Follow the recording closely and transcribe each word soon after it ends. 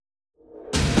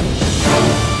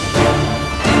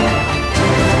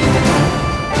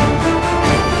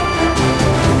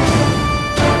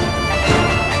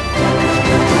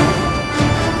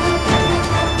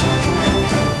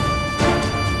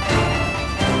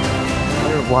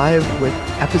live with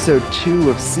episode 2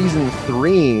 of season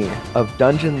 3 of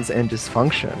Dungeons and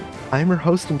Dysfunction. I'm your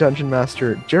host and dungeon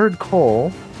master, Jared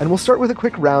Cole, and we'll start with a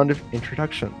quick round of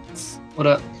introductions. What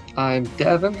up? I'm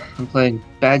Devin. I'm playing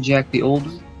Bad Jack the Older,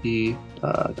 the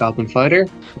Goblin Fighter.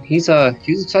 He's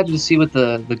excited to see what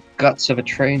the guts of a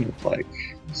train look like.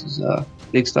 This is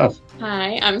big stuff.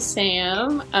 Hi, I'm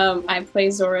Sam. I play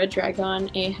Zora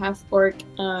Dragon, a half-orc,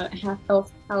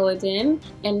 half-elf paladin.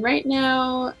 And right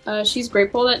now, she's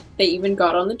grateful that they even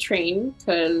got on the train,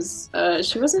 because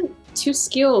she wasn't too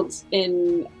skilled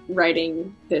in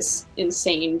riding this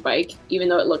insane bike, even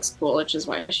though it looks cool, which is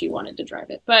why she wanted to drive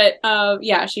it. But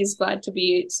yeah, she's glad to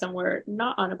be somewhere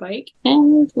not on a bike,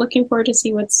 and looking forward to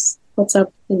see what's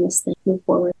up in this thing move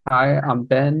forward. Hi, I'm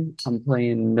Ben. I'm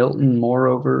playing Milton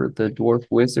Moreover, the Dwarf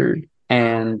Wizard.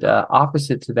 And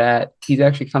opposite to that, he's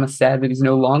actually kind of sad that he's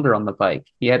no longer on the bike.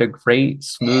 He had a great,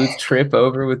 smooth trip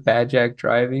over with Bad Jack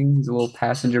driving. He's a little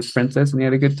passenger princess, and he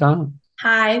had a good time.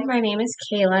 Hi, my name is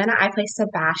Kaylin. I play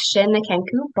Sebastian, the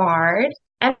Kenku Bard.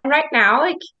 And right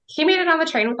now, he made it on the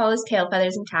train with all his tail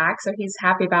feathers intact, so he's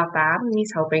happy about that. And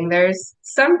he's hoping there's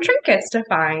some trinkets to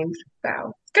find.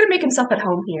 So he's going to make himself at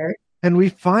home here. And we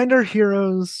find our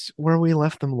heroes where we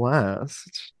left them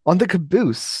last, on the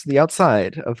caboose, the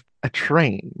outside of a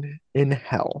train in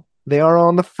hell. They are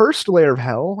on the first layer of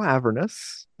hell,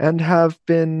 Avernus, and have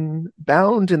been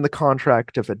bound in the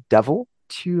contract of a devil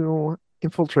to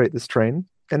infiltrate this train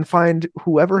and find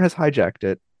whoever has hijacked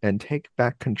it and take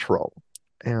back control.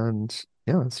 And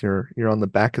yeah, so you're on the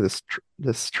back of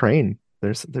this train.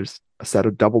 There's a set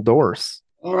of double doors.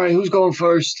 All right, who's going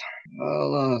first?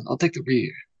 I'll take the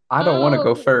rear. I don't want to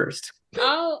go first.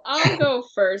 I'll go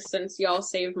first since y'all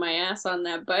saved my ass on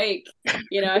that bike.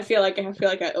 You know, I feel like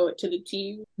I owe it to the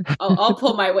team. I'll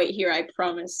pull my weight here. I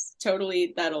promise.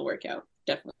 Totally, that'll work out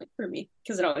definitely for me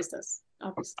because it always does.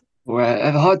 Obviously. Well, I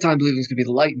have a hard time believing it's gonna be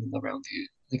lightning around here.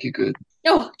 I think you're good.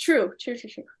 Oh, true.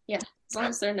 Yeah, as long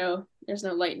as there's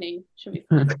no lightning, should be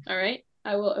fine. All right,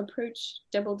 I will approach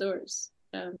double doors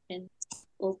and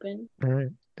open. All right.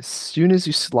 As soon as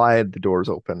you slide the doors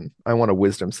open, I want a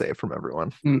wisdom save from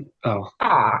everyone. Oh.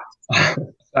 Ah.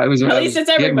 At least it's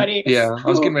everybody. I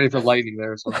was getting ready for lightning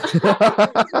there. So.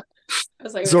 I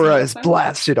was like, Zora is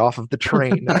blasted off of the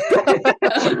train.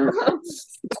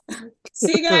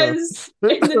 See you guys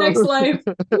in the next life.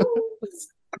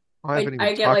 I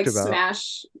get like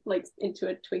smash like into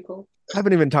a twinkle. I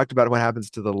haven't even talked about what happens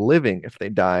to the living if they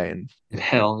die in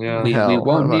hell. Yeah, we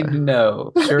won't need to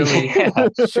know. Surely,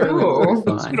 surely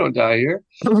we don't die here.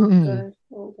 Hold on.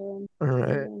 All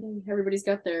right. Everybody's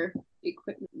got their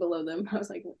equipment below them. I was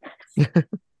like,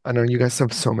 I know you guys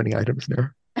have so many items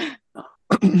now.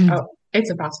 Oh, it's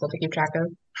impossible to keep track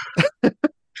of.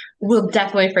 We'll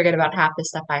definitely forget about half the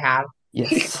stuff I have.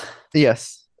 Yes.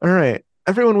 Yes. All right.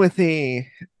 Everyone with a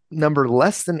number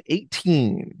less than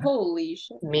 18. Holy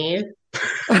shit. Me?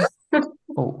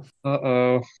 Oh.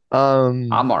 Uh-oh.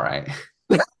 I'm all right.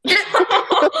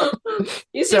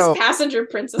 He's just passenger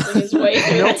princessing his way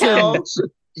through the hell.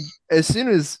 As soon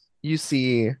as you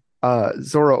see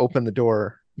Zora open the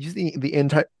door, you see the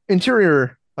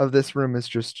interior of this room is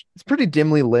it's pretty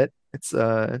dimly lit. It's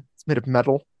made of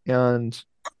metal, and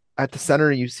at the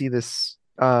center you see this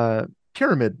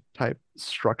pyramid type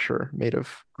structure made of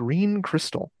green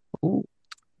crystal. Ooh.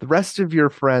 The rest of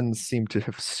your friends seem to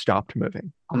have stopped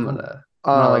moving. I'm gonna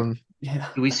yeah.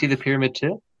 Do we see the pyramid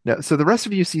too? No, so the rest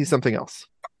of you see something else.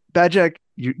 Bad Jack,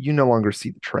 you no longer see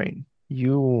the train.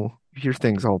 You hear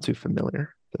things all too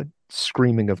familiar. The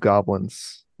screaming of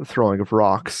goblins, the throwing of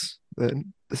rocks.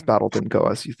 This battle didn't go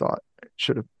as you thought it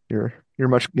should have. You're a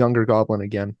much younger goblin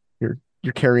again. You're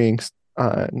carrying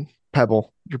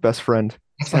Pebble, your best friend.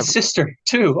 It's my sister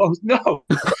too. Oh no.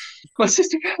 My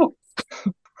sister, help.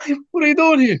 What are you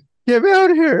doing here? Get me out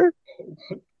of here.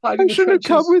 I shouldn't have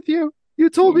come with you.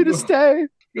 You told me to stay.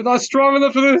 You're not strong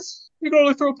enough for this. You can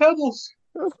only throw pebbles.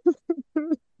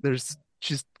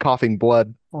 She's coughing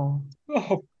blood. Oh.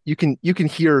 You can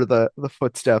hear the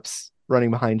footsteps running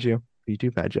behind you. What do you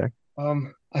do, Bad Jack?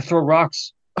 I throw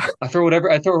rocks. I throw a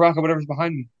rock at whatever's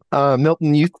behind me.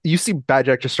 Milton, you see Bad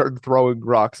Jack just started throwing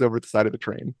rocks over the side of the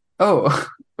train. Oh,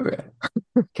 okay.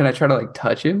 Can I try to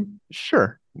touch him?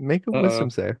 Sure. Make a wisdom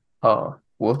save. Oh,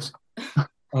 whoops.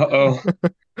 Uh-oh.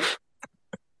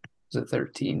 Is it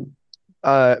 13?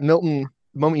 Milton,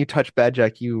 the moment you touch Bad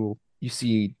Jack, you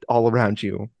see all around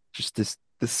you just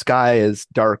the sky is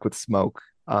dark with smoke.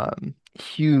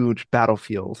 Huge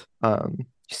battlefield. You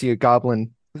see a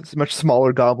goblin, it's a much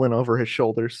smaller goblin over his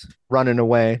shoulders, running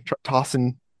away,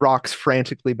 tossing rocks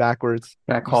frantically backwards.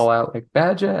 Can I call out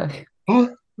Bad Jack?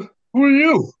 Who are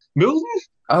you? Milton?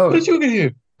 Oh, How did you get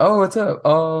here? Oh, what's up?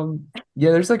 Yeah,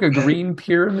 there's like a green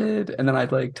pyramid, and then I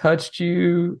like touched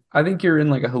you. I think you're in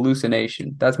like a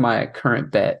hallucination. That's my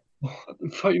current bet. I've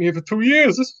been fighting here for 2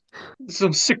 years. This is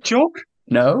some sick joke.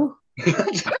 No?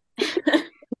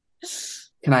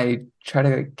 Can I try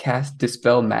to cast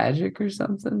Dispel Magic or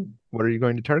something? What are you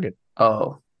going to target?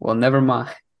 Oh, well, never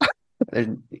mind.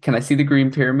 Can I see the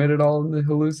green pyramid at all in the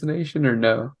hallucination or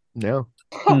no? No.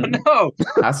 Oh Hmm. no!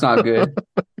 That's not good.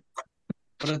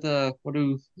 What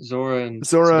do Zora and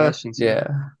Zora, Sebastian see? Yeah.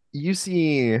 you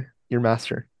see your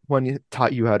master. One who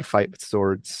taught you how to fight with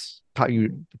swords, taught you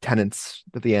the tenets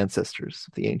of the ancestors,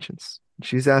 of the ancients.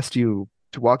 She's asked you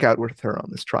to walk out with her on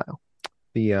this trial.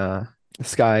 The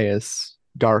sky is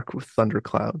dark with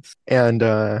thunderclouds,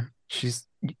 and she's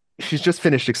just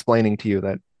finished explaining to you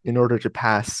that in order to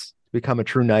pass, become a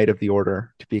true knight of the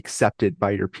order, to be accepted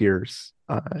by your peers,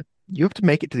 you have to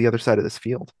make it to the other side of this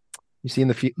field. You see, in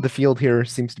the field here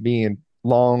seems to be a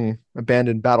long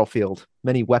abandoned battlefield,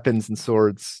 many weapons and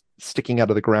swords sticking out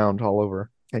of the ground all over,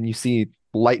 and you see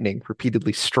lightning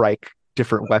repeatedly strike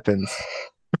different weapons.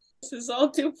 This is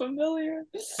all too familiar.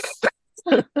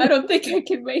 I don't think I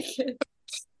can make it.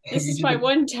 This is my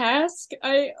one task.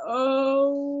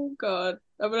 Oh god,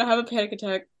 I'm gonna have a panic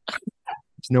attack.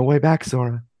 There's no way back,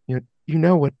 Zora. You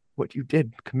know what you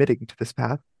did committing to this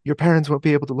path. Your parents won't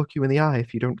be able to look you in the eye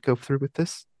if you don't go through with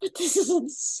this. But this is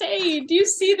insane. Do you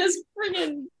see this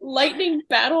friggin' lightning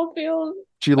battlefield?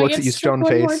 She If I looks get at you struck stone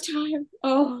one more faced. time.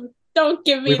 Oh, don't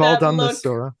give me We've all that done look. this,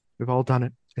 Zora. We've all done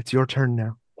it. It's your turn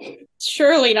now.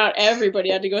 Surely not everybody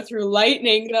had to go through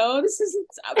lightning, though. This isn't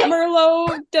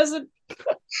Merlot doesn't.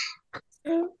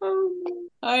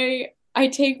 I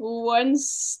take one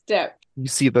step. You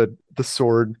see the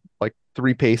sword like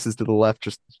 3 paces to the left,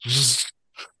 just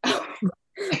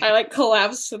I like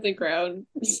collapse to the ground,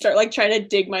 start like trying to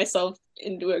dig myself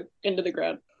into the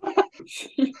ground,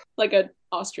 like an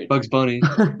ostrich. Bugs Bunny.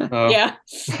 Oh. Yeah.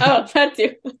 Oh, that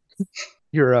too.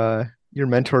 your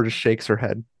mentor just shakes her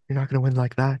head. You're not gonna win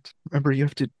like that. Remember, you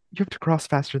have to cross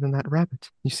faster than that rabbit.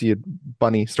 You see a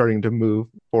bunny starting to move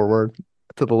forward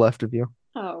to the left of you.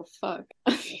 Oh fuck.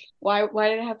 Why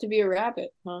did it have to be a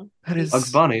rabbit, huh? That is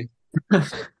Bugs Bunny.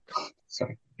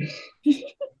 Sorry.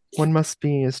 one must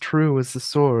be as true as the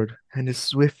sword and as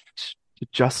swift to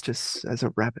justice as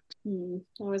a rabbit. I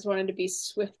always wanted to be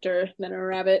swifter than a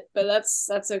rabbit, but that's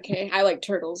okay. I like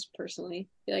turtles personally.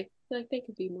 I feel like they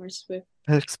could be more swift.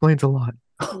 That explains a lot.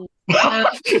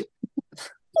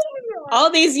 All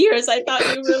these years, I thought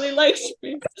you really liked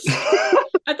me.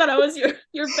 I thought I was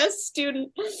your best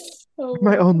student. Oh,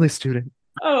 My only student.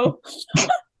 oh.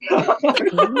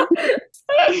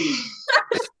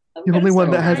 The only one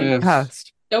that so hasn't nice.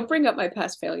 passed. Don't bring up my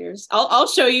past failures. I'll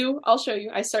show you. I'll show you.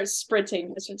 I start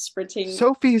sprinting.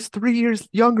 Sophie is 3 years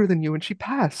younger than you, and she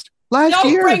passed last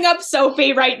Don't year. bring up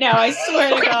Sophie right now. I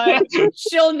swear to God,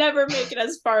 she'll never make it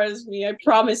as far as me. I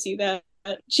promise you that.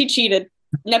 She cheated.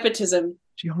 Nepotism.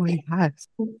 She already has.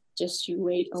 Just you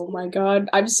wait. Oh my God,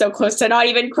 I'm so close to not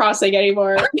even crossing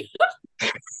anymore.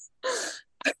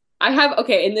 I have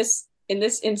in this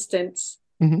instance.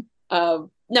 Mhm.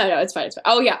 No, it's fine.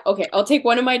 Oh yeah, okay. I'll take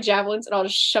one of my javelins and I'll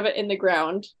just shove it in the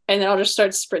ground, and then I'll just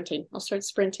start sprinting. I'll start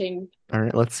sprinting. All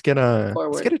right, let's get a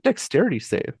dexterity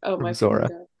save Oh from my Zora.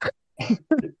 God. I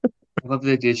love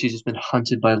the idea she's just been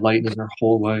hunted by lightning her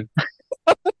whole life.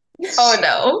 Oh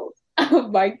no. Oh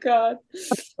my God.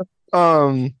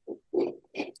 So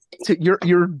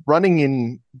you're running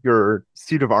in your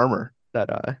suit of armor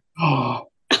that Oh,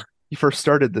 you first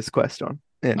started this quest on.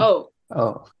 Oh,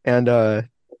 And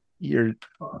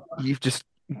you've just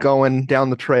going down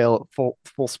the trail at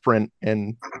full sprint,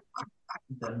 and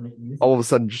all of a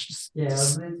sudden just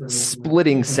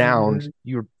splitting sound,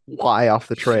 you fly off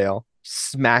the trail,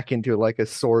 smack into like a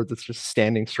sword that's just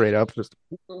standing straight up. Just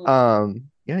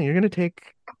yeah, you're gonna take.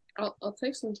 I'll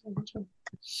take some time.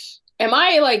 Am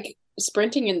I like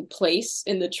sprinting in place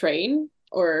in the train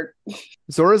or?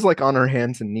 Zora's like on her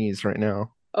hands and knees right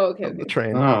now Oh, okay, on the okay,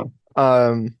 train.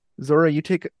 oh, Zora, you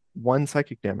take 1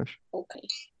 psychic damage. okay.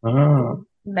 oh.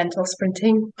 Mental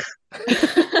sprinting.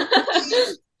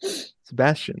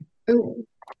 Sebastian, Ooh.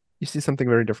 you see something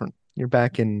very different. You're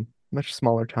back in much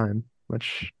smaller time,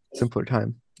 much simpler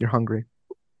time. You're hungry.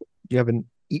 You haven't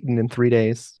eaten in 3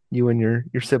 days. You and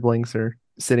your siblings are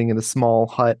sitting in a small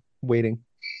hut waiting.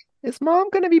 Is mom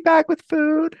gonna be back with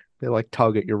food? They like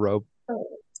tug at your robe.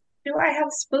 Do I have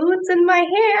spoons in my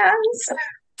hands?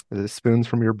 There's spoons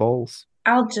from your bowls.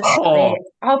 I'll just Oh.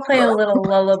 I'll play a little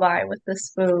lullaby with the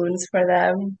spoons for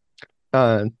them.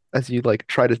 As you like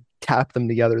try to tap them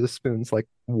together, the spoons like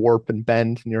warp and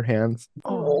bend in your hands.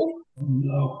 Oh.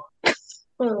 No.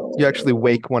 Oh. You actually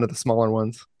wake one of the smaller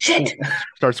ones. Shit.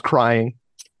 Starts crying.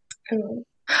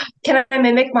 Can I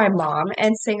mimic my mom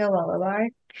and sing a lullaby?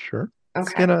 Sure. Let's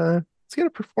Okay. get a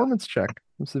performance check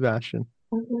from Sebastian.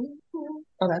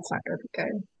 Oh, that's not gonna be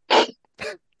good.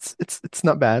 It's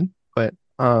not bad, but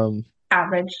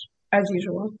Average, as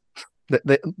usual.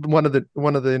 one of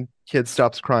the kids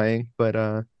stops crying, but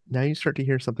now you start to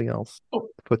hear something else. Oh.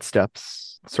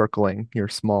 Footsteps circling your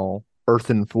small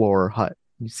earthen floor hut.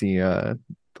 You see the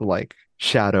like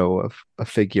shadow of a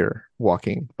figure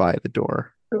walking by the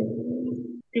door.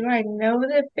 Do I know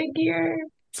the figure?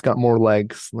 It's got more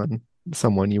legs than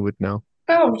someone you would know.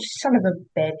 Oh, son of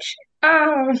a bitch.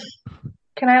 Um,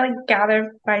 can I like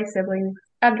gather my siblings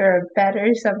under a bed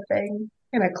or something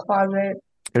in a closet?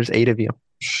 There's 8 of you.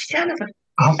 Son of a.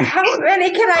 Oh, How many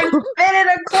can I fit in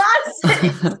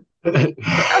a closet?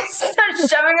 I'll start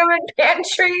shoving them in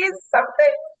pantries,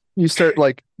 something. You start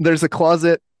like there's a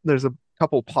closet, there's a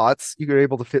couple pots you are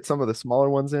able to fit some of the smaller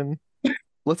ones in.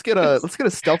 Let's get a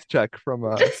stealth check from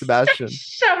Just Sebastian.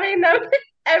 shoving them in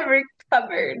every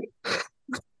cupboard.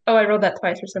 Oh, I rolled that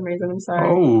twice for some reason. I'm sorry.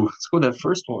 oh, let's go with that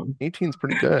first one. 18's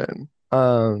pretty good.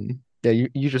 Yeah,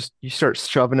 you start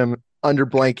shoving them under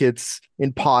blankets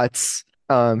in pots.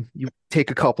 You take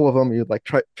a couple of them, you like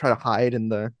try to hide in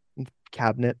the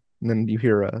cabinet, and then you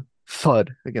hear a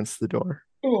thud against the door.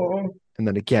 Oh. And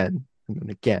then again, and then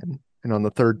again. And on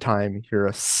the third time, you hear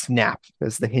a snap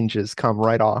as the hinges come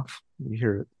right off. You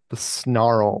hear the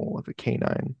snarl of a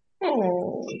canine.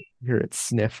 Oh. You hear it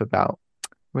sniff about.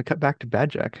 We cut back to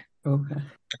Badjack. Okay.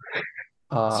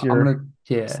 So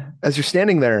yeah. As you're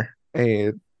standing there,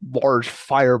 a large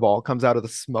fireball comes out of the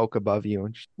smoke above you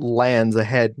and just lands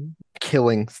ahead,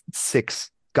 killing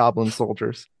 6 goblin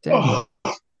soldiers. Oh,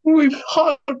 we've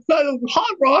hot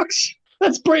rocks.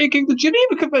 That's breaking the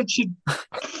Geneva Convention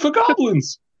for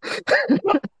goblins.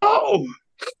 Oh,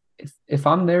 If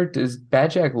I'm there, does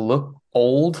Badjack look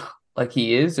old like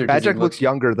he is, or does he Badjack look... looks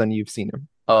younger than you've seen him.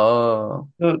 Oh,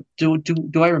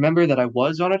 do I remember that I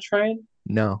was on a train?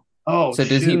 No. Oh, so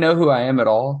does he shoot. know who I am at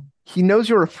all? He knows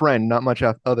you're a friend, not much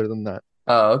other than that.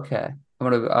 Oh, okay. I'm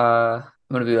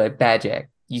gonna be like, Badjack,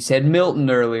 you said Milton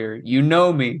earlier. You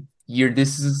know me.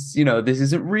 This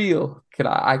isn't real.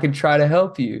 I can try to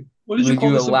help you. What did you Would call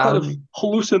you this? Some allow kind of me?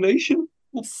 hallucination?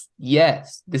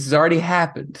 Yes, this has already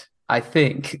happened. I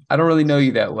think. I don't really know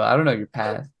you that well. I don't know your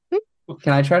past.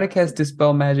 Can I try to cast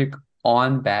Dispel Magic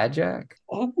on Badjack?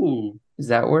 Oh, Does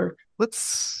that work?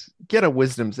 Let's get a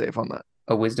wisdom save on that.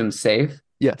 A wisdom save?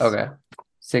 Yes. Okay.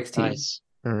 16. nice.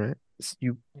 All right. So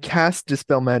you cast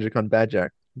Dispel Magic on Badjack.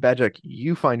 Badjack,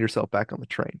 you find yourself back on the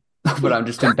train. But I'm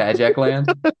just in Badjack land.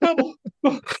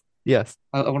 Yes.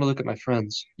 I want to look at my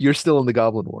friends. You're still in the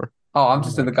Goblin War. Oh, I'm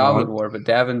just Oh in the my Goblin God. War, but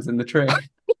Davin's in the train.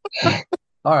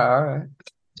 All right.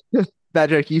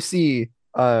 Badjack, you see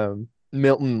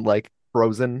Milton like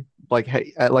frozen, like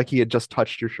he had just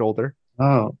touched your shoulder.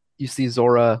 Oh, You see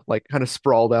Zora like kind of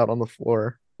sprawled out on the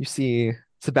floor. You see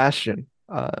Sebastian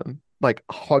like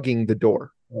hugging the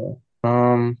door.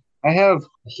 I have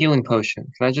a healing potion.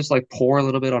 Can I just like pour a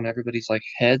little bit on everybody's like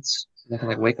heads so I can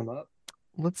like wake them up?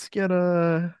 Let's get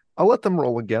I'll let them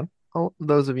roll again.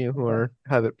 Those of you who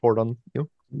have it poured on you.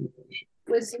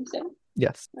 Wisdom save.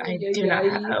 Yes. I do not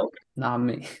have hope. Not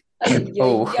me.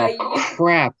 Oh.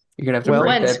 Crap. You're gonna have to Well- break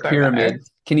One that square pyramid. meter.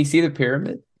 Can you see the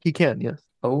pyramid? He can, yes.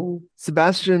 Oh,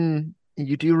 Sebastian,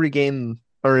 you do regain,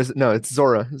 or is it no? It's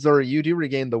Zora. Zora, you do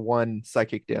regain the 1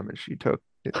 psychic damage you took.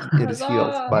 It is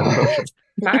healed by the potion.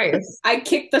 Nice. I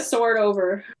kicked the sword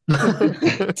over.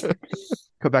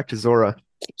 Go back to Zora.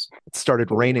 It started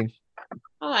raining.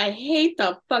 Oh, I hate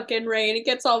the fucking rain. It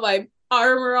gets all my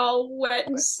armor all wet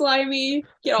and slimy,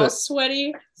 get all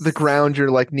sweaty. The ground you're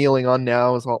like kneeling on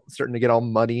now is all starting to get all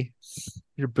muddy.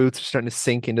 Your boots are starting to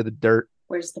sink into the dirt.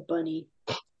 Where's the bunny?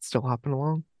 Still hopping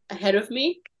along. Ahead of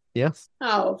me? Yes,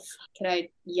 Oh, can I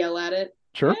yell at it?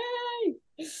 sure.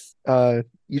 Yay!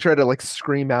 You try to like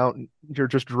scream out, and you're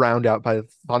just drowned out by the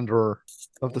thunder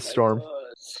of the storm.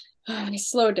 I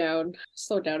slow down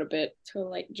a bit to a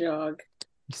light jog.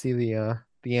 You see the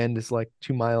end is like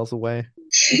 2 miles away.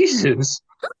 Jesus.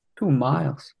 2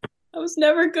 miles. I was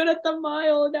never good at the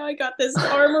mile, and now I got this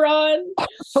armor on.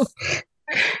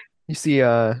 You see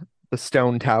the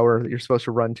stone tower that you're supposed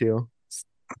to run to.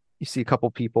 You see a couple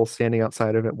people standing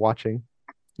outside of it watching.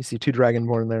 You see 2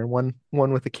 dragonborn there, one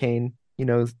with a cane, you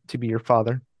know, to be your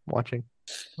father watching.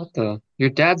 What the? Your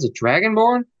dad's a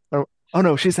dragonborn? Oh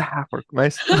no, she's a half-orc. I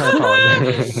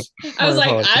apologize. I was My like,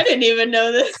 apologies. I didn't even know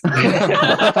this.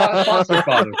 Foster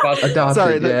father. Adopted,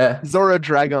 Sorry, yeah. Zora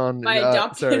Dragon. My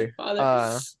adopted sorry.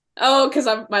 father. Oh, because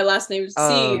my last name is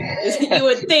Seed. You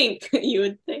would think. You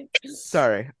would think.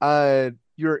 Sorry.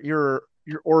 Your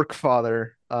orc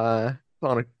father on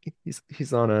a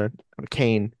he's on a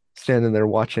cane standing there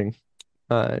watching.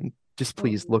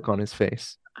 Displeased look on his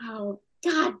face. Oh,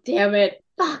 god damn it.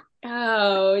 Fuck.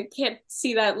 Oh, I can't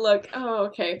see that look. Oh,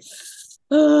 okay.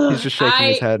 He's just shaking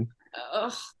his head.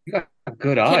 You got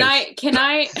good eyes. Can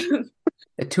I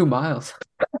At 2 miles.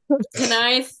 can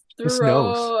I This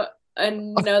throw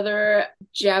another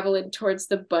javelin towards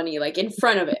the bunny, like in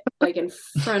front of it? Like in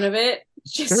front of it?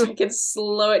 Just so I can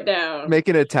slow it down. Make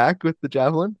an attack with the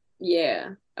javelin?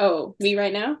 Yeah. Oh, me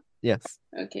right now? Yes.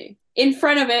 Okay. In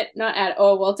front of it, not at.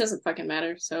 Oh, well, it doesn't fucking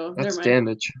matter. So That's never mind.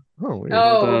 damage. Oh, weird.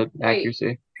 Oh, The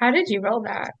accuracy. How did you roll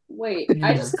that? Wait.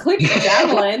 I just clicked the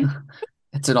javelin.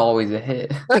 It's an always a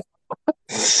hit.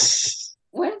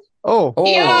 What? Oh,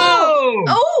 Oh!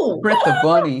 Oh! Crit the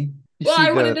bunny. you Well, see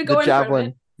I wanted to go the in front of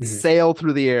javelin it. sail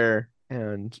through the air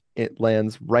and it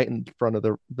lands right in front of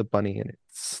the bunny and it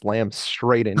slams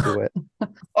straight into it.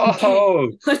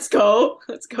 Oh! Let's go.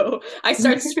 Let's go. I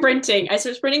start sprinting.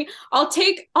 I'll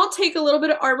take a little bit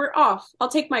of armor off. I'll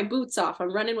take my boots off.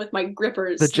 I'm running with my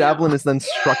grippers. The javelin now. is then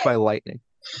struck by lightning.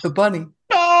 The bunny.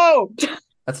 No!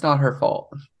 That's not her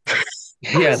fault. I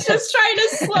Yeah, was just trying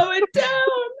to slow it down.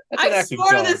 that's an I active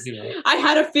swore dog, this. you know. I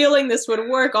had a feeling this would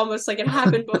work, almost like it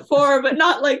happened before, but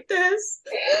not like this.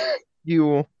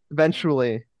 You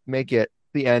eventually make it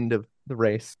the end of the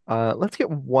race. Let's get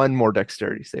one more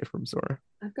dexterity save from Zora.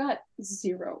 I've got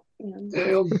 0.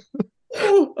 Damn.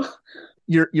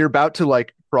 You're about to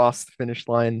like cross the finish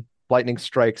line. Lightning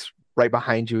strikes right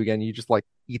behind you again. You just like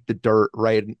eat the dirt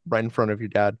right in front of your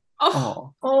dad.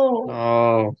 Oh, Oh. Oh.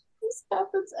 Oh. this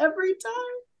happens every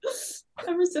time.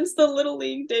 Ever since the Little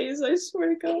League days, I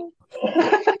swear to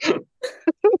God.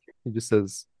 He just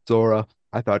says, Zora,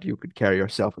 I thought you could carry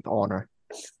yourself with honor.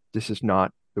 This is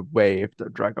not the way of the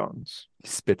dragons. He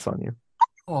spits on you.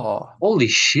 Oh. Holy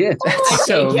shit. That's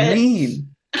so take it.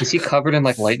 mean. Is he covered in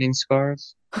like lightning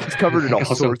scars? He's covered in all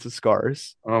Also- sorts of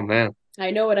scars. Oh man.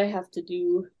 I know what I have to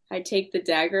do. I take the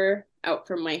dagger out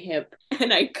from my hip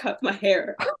and I cut my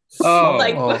hair. Oh.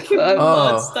 Like Oh. fucking Oh.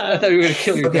 blood I stuff. thought you were gonna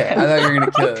kill your Okay, I dad. thought you were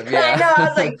gonna kill him. I Yeah. know, I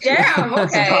was like, damn,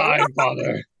 okay. Die,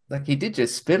 father. Like he did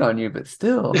just spit on you, but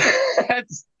still.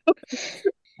 That's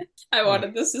I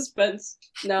wanted the suspense.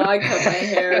 No, I cut my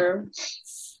hair.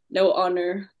 No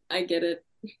honor. I get it.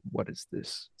 What is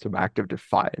this? Some act of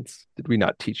defiance. Did we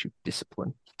not teach you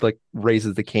discipline? Like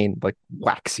raises the cane, like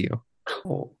whacks you.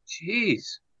 Oh. jeez.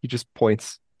 He just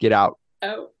points, get out.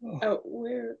 Out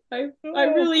where? I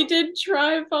really did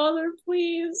try, Father,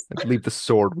 please. And leave the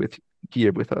sword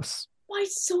here with us. My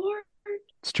sword.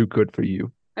 It's too good for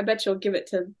you. I bet you'll give it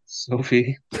to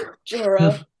Sophie.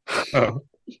 Jorah, Oh.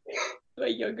 my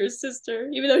younger sister.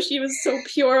 Even though she was so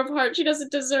pure of heart, she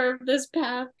doesn't deserve this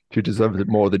path. She deserves it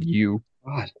more than you.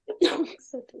 God.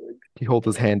 He holds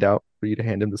his hand out for you to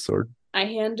hand him the sword. I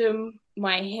hand him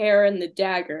my hair and the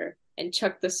dagger and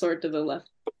chuck the sword to the left.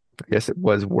 I guess it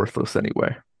was worthless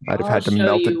anyway. I'd have I'll had to show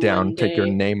melt you it down, one take your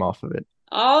day. name off of it.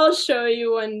 I'll show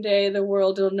you one day. The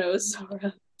world will know,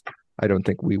 Sora. I don't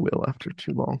think we will after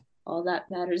too long. All that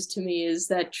matters to me is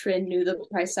that Trin knew the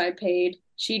price I paid.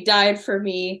 She died for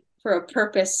me for a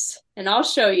purpose, and I'll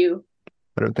show you.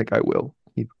 I don't think I will.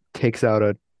 He takes out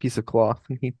a piece of cloth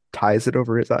and he ties it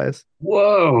over his eyes.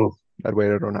 Whoa. That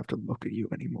way I don't have to look at you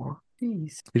anymore.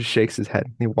 Jeez. He just shakes his head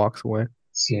and he walks away.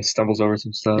 See, I stumbles over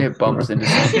some stuff. It bumps into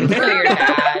Kill something. your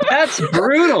dad. That's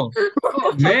brutal.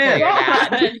 Man. Your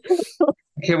dad.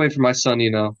 I can't wait for my son,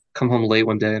 come home late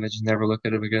one day and I just never look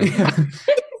at him again.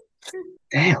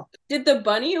 Damn. Did the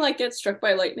bunny get struck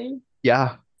by lightning?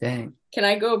 Yeah. Dang. Can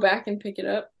I go back and pick it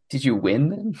up? Did you win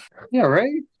then? Yeah,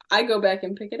 right? I go back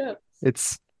and pick it up.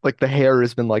 It's like the hair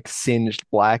has been like singed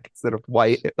black instead of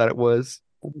white that it was.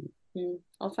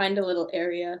 I'll find a little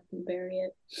area and bury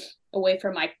it away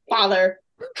from my father.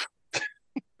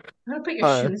 I'm gonna put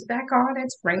your shoes back on.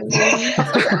 It's raining.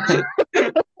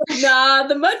 Nah,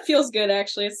 the mud feels good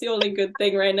actually. It's the only good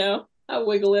thing right now. I'll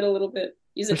wiggle it a little bit.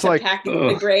 Use it There's to like- pack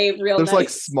the grave real There's like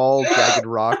nice. small jagged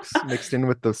rocks mixed in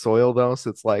with the soil though, so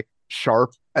it's like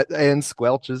sharp and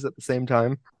squelches at the same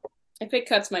time. If it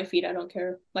cuts my feet, I don't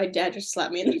care. My dad just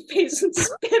slapped me in the face and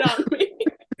spit on me.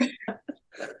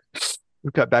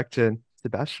 We cut back to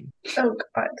Sebastian. Oh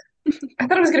God. I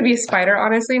thought it was gonna be a spider,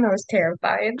 honestly, and I was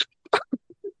terrified.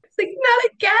 It's like,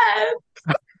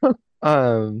 not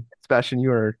again. Sebastian,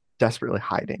 you are desperately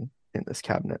hiding in this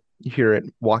cabinet. You hear it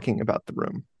walking about the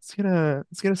room.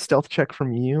 Let's get a stealth check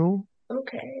from you,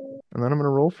 Okay. and then I'm gonna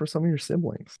roll for some of your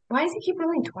siblings. Why does he keep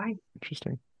rolling twice?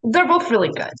 Interesting. They're both really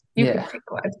good. You Yeah. can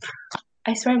pick one.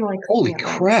 I swear I'm like Holy clicking at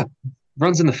once. crap!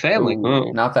 Runs in the family. Ooh,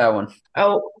 Oh, not that one.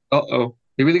 Oh, uh-oh.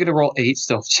 You're really gonna roll 8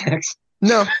 stealth checks?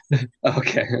 No.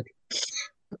 Okay. you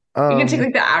can take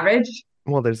like the average.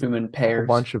 Well, there's Human a whole pairs.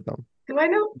 bunch of them. Do I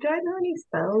know any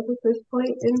spells at this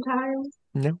point in time?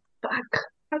 No. Fuck.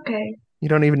 Okay. You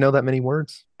don't even know that many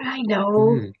words. I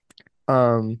know.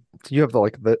 Hmm. So you have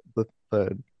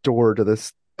the door to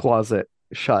this closet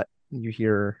shut. You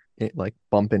hear it like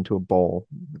bump into a bowl,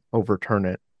 overturn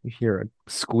it. You hear a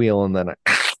squeal and then a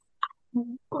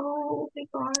Oh my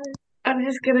god. I'm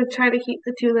just gonna try to keep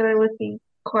the two that are with me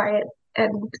quiet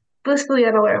and blissfully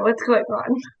unaware of what's going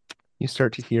on. you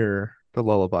start to hear the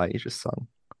lullaby you just sung.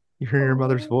 You hear your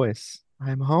mother's voice.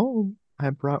 I'm home. I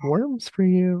brought worms for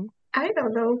you. I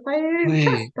don't know if I Wait.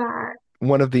 trust that.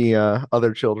 One of the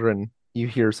other children, you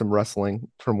hear some rustling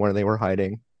from where they were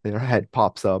hiding. Their head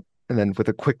pops up, and then with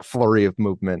a quick flurry of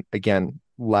movement, again,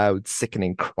 loud,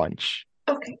 sickening crunch.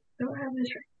 Okay, so I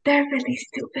was right. They're really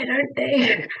stupid, aren't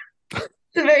they?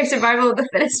 It's a very survival of the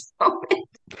fittest moment.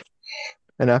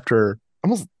 And after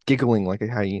almost giggling like a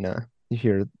hyena, you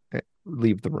hear it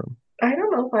leave the room. I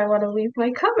don't know if I want to leave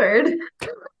my cupboard.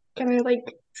 Can I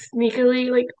like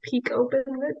sneakily like peek open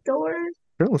the door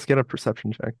Sure, let's get a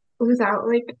perception check. without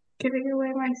like giving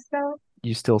away my stuff?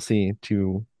 You still see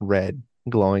two red,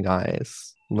 glowing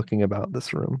eyes looking about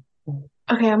this room.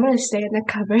 Okay, I'm gonna stay in the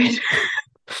cupboard.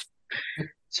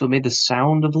 So it made the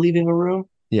sound of leaving a room?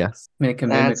 Yes. I mean, it can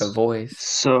mimic a That's voice.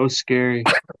 so scary.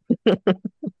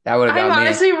 That would have I'm got me.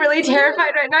 honestly really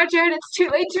terrified right now, Jared. It's too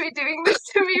late to be doing this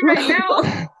to me right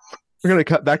now. We're gonna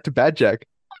cut back to Bad Jack.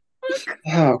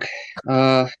 Okay.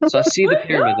 So I see the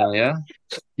pyramid now, yeah?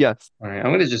 Yes. All right.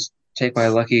 I'm gonna just take my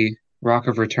lucky rock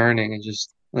of returning and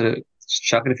just just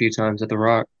chuck it a few times at the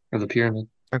rock or the pyramid.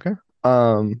 Okay.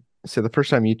 So the first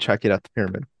time you check it at the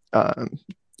pyramid,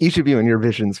 each of you in your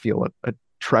visions feel a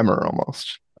tremor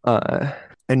almost.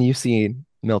 And you see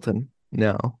Milton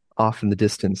now off in the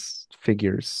distance,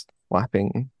 figures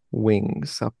flapping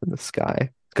wings up in the sky.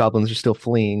 Goblins are still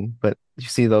fleeing, but you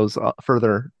see those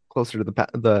further closer to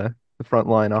the front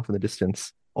line off in the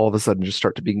distance, all of a sudden just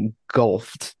start to be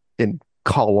engulfed in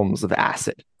columns of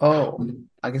acid. Oh,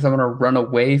 I guess I'm gonna run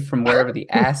away from wherever the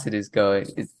acid is going.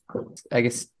 I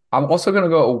guess I'm also gonna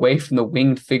go away from the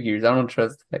winged figures. I don't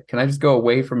trust that. Can I just go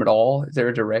away from it all? Is there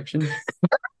a direction?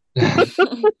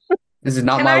 This is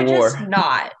not Can my I war. just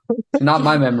not? Not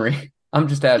my memory. I'm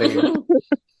just out of here.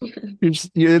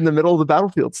 You're in the middle of the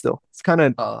battlefield still. It's kind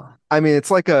of, I mean,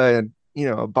 it's like a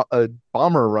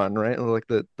bomber run, right? Like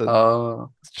the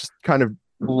it's just kind of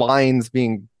lines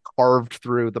being carved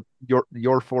through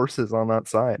your forces on that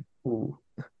side. Ooh.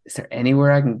 Is there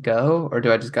anywhere I can go, or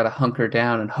do I just gotta hunker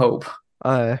down and hope?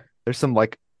 There's some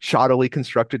like shoddily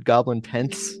constructed goblin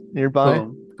tents nearby.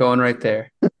 Boom. Going right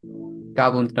there.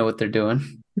 Goblins know what they're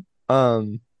doing.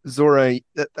 Zora,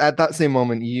 at that same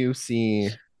moment, you see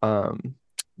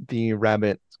the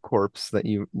rabbit corpse that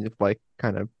you've like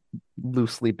kind of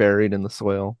loosely buried in the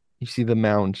soil. You see the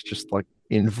mound just like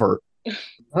invert,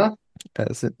 Huh?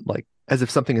 as if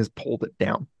something has pulled it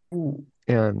down. Ooh.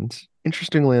 And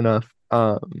interestingly enough,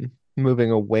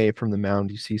 moving away from the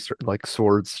mound, you see like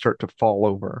swords start to fall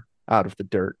over out of the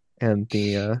dirt, and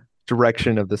the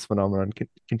direction of this phenomenon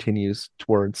continues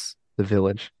towards the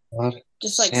village. What?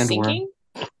 Just like Sandworm. sinking?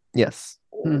 Yes.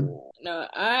 No,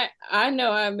 I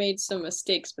know I made some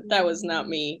mistakes, but that was not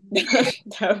me.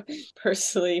 That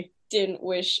personally didn't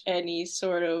wish any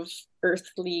sort of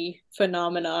earthly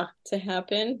phenomena to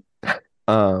happen.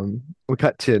 We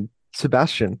cut to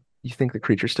Sebastian. You think the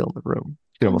creature's still in the room.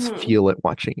 You can almost feel it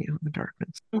watching you in the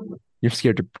darkness. You're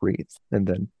scared to breathe, and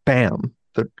then bam,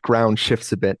 the ground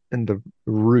shifts a bit, and the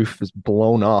roof is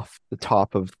blown off the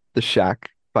top of the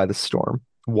shack by the storm.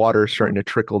 Water is starting to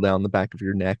trickle down the back of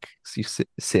your neck as you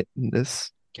sit in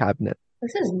this cabinet.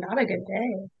 This is not a good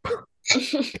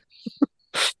day.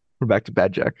 We're back to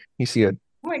Bad Jack. You see Oh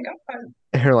my god.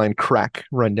 a hairline crack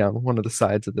run down one of the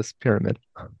sides of this pyramid.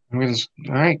 I'm gonna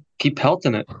all right, keep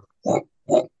pelting it.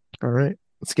 All right,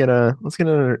 let's get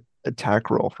an attack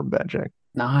roll from Bad Jack.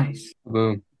 Nice.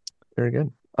 Boom. Very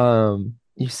good.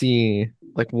 You see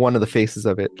like one of the faces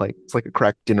of it, like it's like a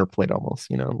cracked dinner plate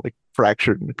almost, like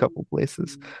fractured in a couple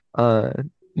places.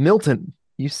 Milton,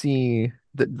 you see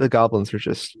the goblins are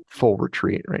just full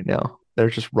retreat right now. They're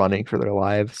just running for their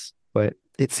lives, but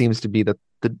it seems to be that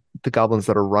the goblins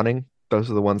that are running,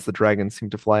 those are the ones the dragons seem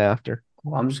to fly after.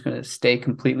 Well, I'm just gonna stay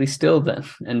completely still then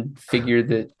and figure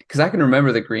that, because I can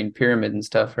remember the green pyramid and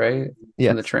stuff, right? Yeah.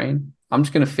 From the train. I'm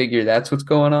just gonna figure that's what's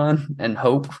going on and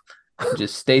hope.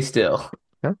 Just stay still.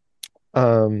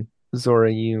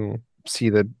 Zora, you see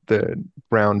the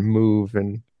ground move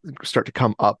and start to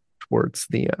come up towards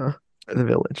the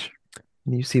village.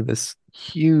 And you see this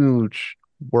huge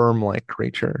worm-like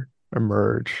creature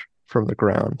emerge from the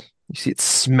ground. You see it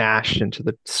smash into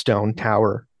the stone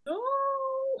tower,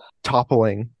 Oh,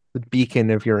 toppling the beacon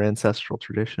of your ancestral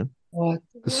tradition. What?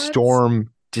 The what?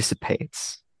 storm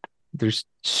dissipates. There's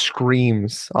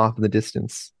screams off in the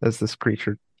distance as this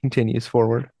creature continues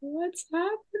forward. What's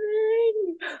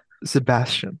happening?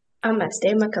 Sebastian, I'm gonna stay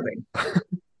in my cupboard.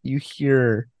 you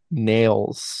hear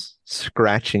nails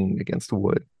scratching against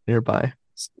wood nearby.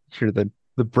 You hear the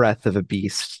breath of a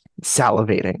beast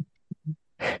salivating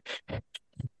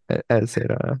as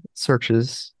it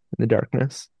searches in the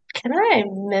darkness. Can I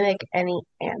mimic any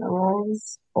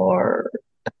animals or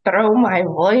throw my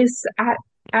voice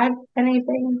at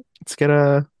anything? Let's get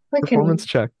a What performance can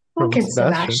check what from can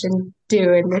Sebastian. Sebastian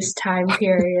do in this time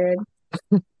period?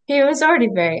 He was already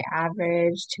very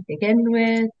average to begin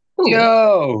with. Ooh,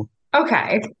 Yo!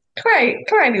 okay. Can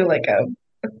I do like a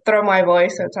throw my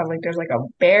voice so it sounds like there's like a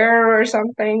bear or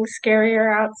something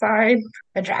scarier outside?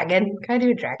 A dragon? Can I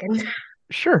do a dragon?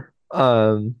 Sure.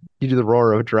 You do the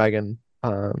roar of a dragon,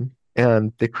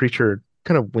 and the creature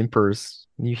kind of whimpers,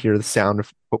 and you hear the sound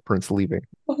of footprints leaving.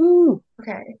 Woohoo!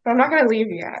 Okay, but I'm not gonna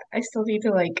leave yet. I still need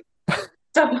to like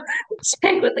double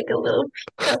check with like a little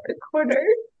peek out the corner.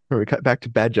 Where we cut back to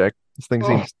Badjack. This thing Oh.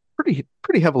 seems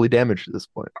pretty heavily damaged at this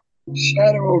point.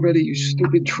 Shatter already, you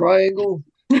stupid triangle.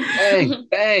 Bang!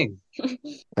 Bang!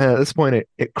 At this point,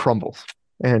 it crumbles,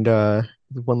 and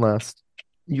one last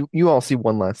you all see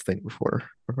one last thing before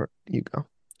you go.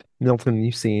 Milton,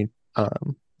 you see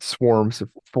swarms of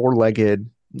four-legged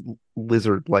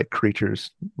lizard-like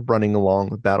creatures running along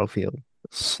the battlefield,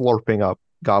 slurping up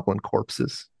goblin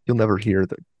corpses. You'll never hear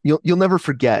the you'll never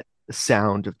forget the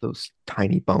sound of those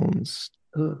tiny bones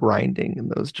grinding in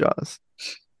those jaws.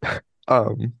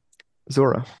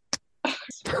 Zora,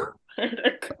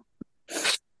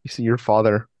 you see your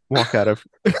father walk out of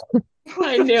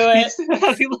I knew it.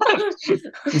 He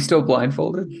left. He's still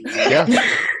blindfolded. yeah.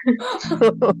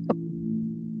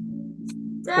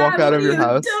 Dad, out of what your are you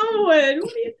house. doing?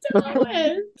 What are you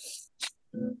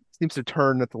doing? Seems to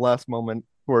turn at the last moment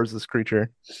towards this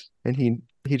creature, and he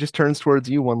just turns towards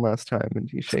you one last time, and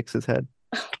he shakes his head.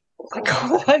 What?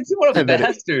 What a And then it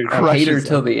bastard. I hate her crushes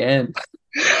till him. the end.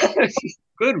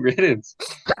 Good riddance.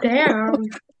 Damn.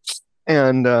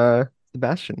 And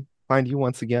Sebastian, find you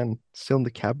once again, still in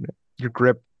the cabinet. Your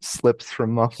grip slips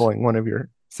from muffling one of your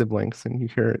siblings, and you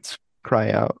hear it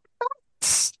cry out.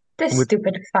 This With-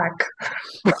 stupid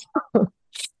fuck.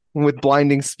 With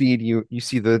blinding speed, you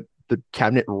see the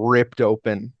cabinet ripped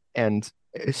open, and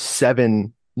a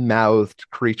seven-mouthed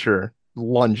creature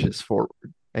lunges forward,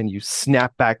 and you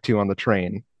snap back to on the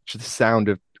train, to the sound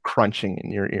of crunching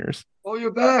in your ears. Oh,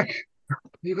 you're back. Are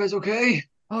you guys okay?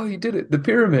 Oh, you did it. The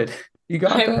pyramid. You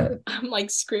got that? I'm like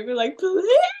screaming like please.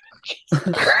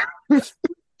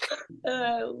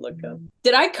 Look up.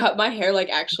 Did I cut my hair? Like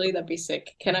actually, that'd be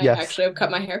sick. Can I Yes. actually have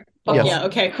cut my hair? Oh Yes. yeah.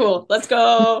 Okay. Cool. Let's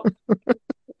go.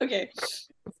 Okay.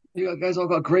 You guys all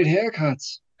got great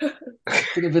haircuts.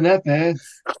 Couldn't have been that bad.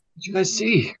 What did you guys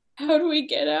see? How do we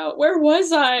get out? Where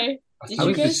was I? Did I you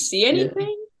was guys just- see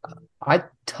anything? I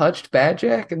touched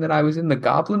Badjack, and then I was in the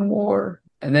Goblin War,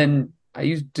 and then I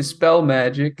used Dispel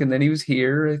Magic, and then he was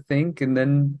here, I think, and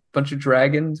then a bunch of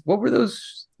dragons. What were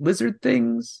those lizard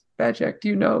things? Badjack, do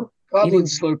you know? Goblin Eating-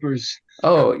 slurpers.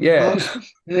 Oh, yeah.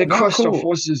 And they Not crushed our cool.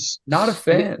 forces. Not a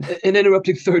fan. An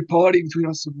interrupting third party between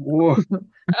us and war.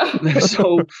 They're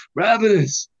so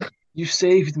ravenous. You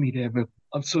saved me there, but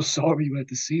I'm so sorry you had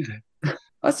to see that.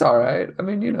 That's all right. I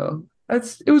mean,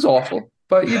 it was awful,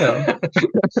 but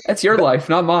that's your life,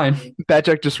 not mine.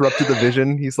 Badjack disrupted the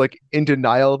vision. He's like in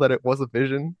denial that it was a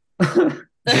vision.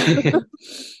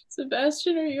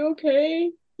 Sebastian, are you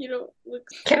okay? You don't look.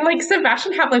 Can like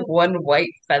Sebastian have like one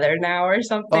white feather now or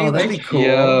something? Oh, that'd be Like, cool.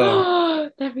 Yeah.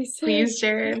 That'd be sick. please,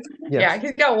 Jared. Yes. Yeah,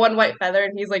 he's got one white feather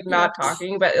and he's like not Yes.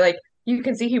 talking, but like you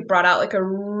can see he brought out like a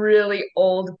really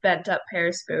old bent up pair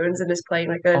of spoons and is playing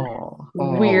like a Oh,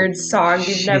 weird song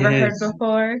you've never heard shit.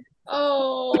 before.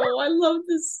 Oh, I love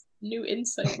this new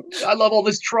insight. I love all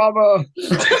this trauma.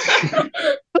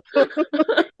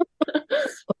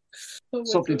 Oh my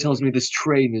Something God. tells me this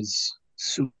train is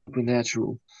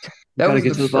supernatural. that Gotta was get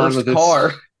the to the bottom first of this.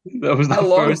 car. That was the How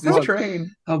long is first this one.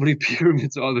 train? How many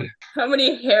pyramids are there? How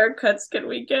many haircuts can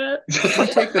we get? Can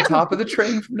we take the top of the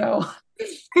train from now on?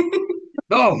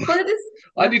 No, What is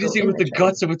I need to see in what the the train?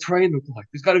 guts of a train look like.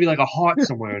 There's got to be like a heart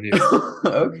somewhere in here.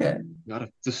 Okay. Gotta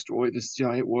destroy this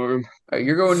giant worm. All right,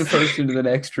 you're going first into the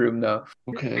next room, though.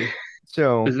 Okay.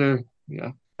 So, Is there?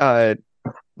 Yeah. let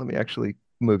me actually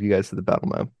move you guys to the battle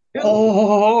map.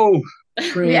 Oh,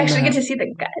 We actually get to map. see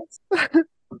the guts.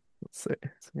 Let's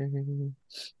see.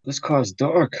 This car's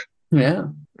dark. Yeah,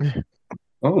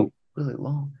 Oh, really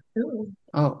long. Ooh.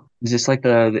 Oh, is this like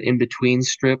the in-between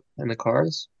strip and the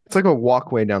cars? It's like a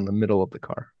walkway down the middle of the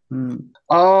car. hmm.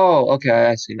 Oh, okay,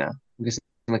 I see now. I guess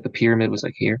like the pyramid was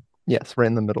like here. Yes, right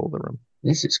in the middle of the room.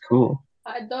 This is cool.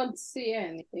 I don't see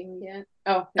anything yet.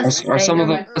 Oh, That's Are some of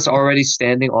Never us already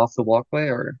standing off the walkway,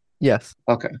 or Yes.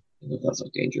 okay? That's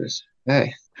like dangerous.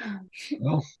 Hey,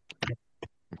 well,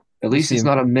 at least see it's him.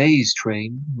 not a maze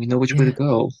train. We know which way to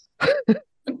go.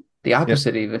 The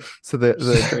opposite even. So the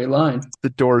Straight line. the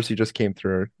doors you just came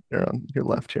through are on your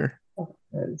left here.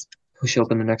 Let's push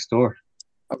open the next door.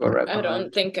 I'll go right I behind.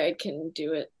 don't think I can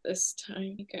do it this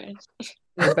time, you guys.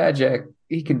 Yeah, Bad Jack,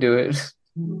 he can do it.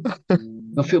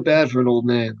 I feel bad for an old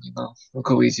man, you know. Don't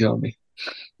go easy on me.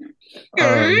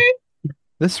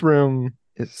 This room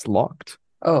is locked.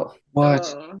 Oh,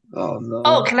 What? Oh. Oh no.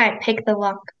 Oh, can I pick the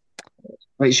lock?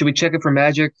 Wait, should we check it for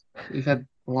magic? We've had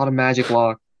a lot of magic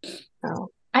lock. Oh,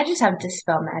 I just have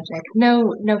dispel magic.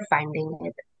 No, no finding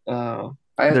it. Oh.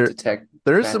 I have There- detect.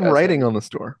 There's That some does writing it. on this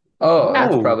door. Oh,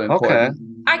 that's Oh, probably okay. important.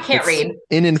 I can't It's read.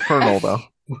 in Infernal, though.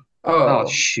 Oh Oh,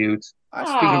 shoot. I Oh.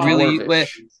 speak Really? Dwarvish. Wait.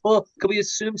 Well, could we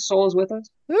assume Soul is with us?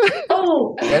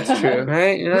 Oh, That's true.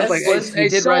 Right? You know, it's like, Was- hey, he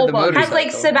did ride the Soul Bug. has like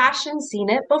motorcycle. Sebastian seen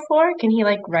it before? Can he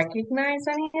like recognize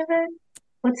any of it?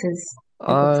 What's his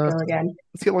skill again?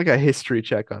 Let's get like a history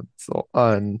check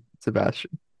on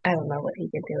Sebastian. I don't know what he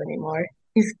can do anymore.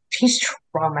 He's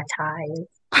traumatized.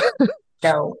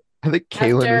 No, I think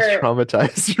Kaylin is After-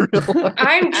 traumatized in real life.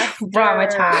 I'm After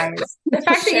traumatized. The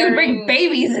fact that you bring sharing-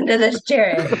 babies into this,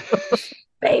 Jared.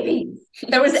 Babies.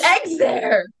 There was eggs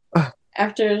there.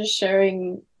 After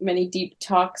sharing many deep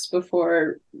talks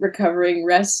before recovering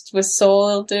rest with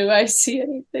Soul, do I see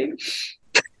anything?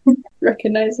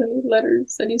 Recognize any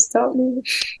letters that he's taught me?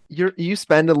 You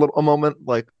spend a moment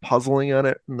like puzzling on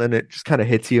it, and then it just kind of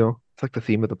hits you. It's like the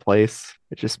theme of the place.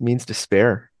 It just means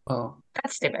despair. Oh,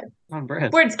 That's stupid. On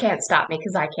brand. Words can't stop me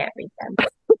because I can't read them.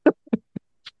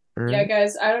 Yeah,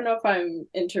 guys, I don't know if I'm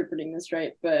interpreting this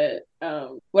right, but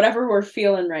whatever we're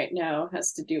feeling right now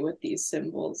has to do with these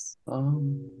symbols.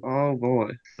 Oh boy.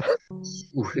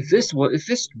 Ooh, if this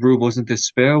room wasn't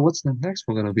despair, what's the next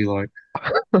one gonna be like?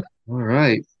 All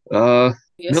right. I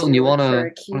guess Milton, we you look wanna- for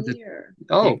a key wanna- or...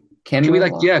 Oh, can can we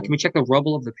unlock can it? we check the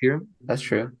rubble of the pyramid? That's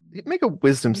true. Make a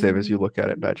wisdom save as you look at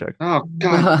it, Bajak. Oh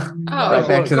God. Right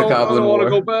back to the Goblin I don't wanna War.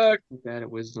 go back. I'm bad at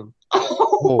wisdom.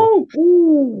 Oh.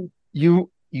 Oh.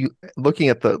 You looking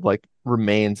at the like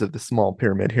remains of the small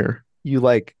pyramid here, you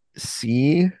like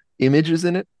see images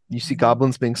in it. You see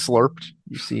goblins being slurped.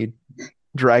 You see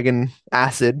dragon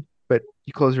acid, but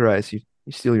you close your eyes, you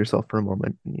steel yourself for a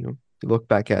moment, and you look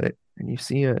back at it, and you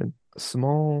see a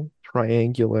small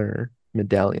triangular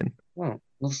medallion. Oh,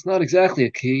 well, it's not exactly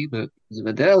a key, but there's a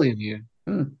medallion here.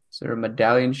 Is there a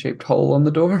medallion-shaped hole on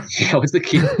the door? Yeah, what's the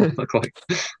key look like?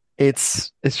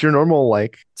 It's your normal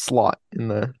like slot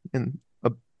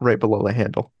right below the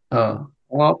handle. Oh,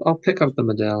 Well, I'll pick up the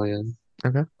medallion.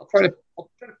 Okay. I'll try to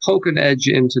poke an edge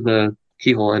into the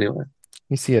keyhole anyway.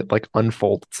 You see it like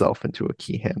unfold itself into a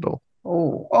key handle,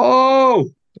 oh, Oh!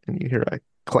 and you hear a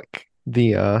click.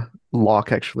 The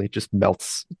lock actually just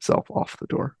melts itself off the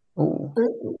door. oh.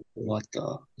 What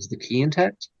the? Is the key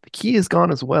intact? The key is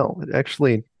gone as well. It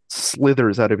actually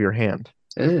slithers out of your hand.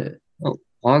 Ugh.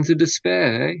 On to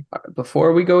despair, eh?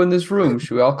 Before we go in this room,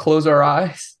 should we all close our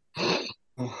eyes?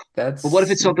 That's. But what if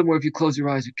it's something where if you close your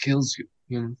eyes, it kills you?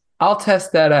 You know? I'll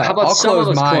test that out. How about I'll some of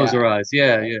close us my close eye. our eyes?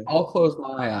 Yeah, yeah. I'll close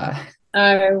my eye.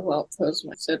 I won't close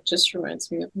my... So it just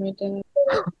reminds me of my dad.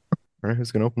 All right,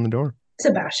 who's gonna open the door?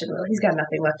 Sebastian will. He's got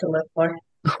nothing left to live for.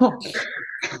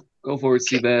 Go for it,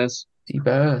 Seabass.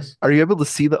 Seabass. Are you able to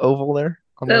see the oval there?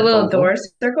 On The little oval? door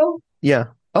circle? Yeah.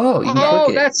 Oh, you can Oh, click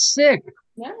it. that's sick.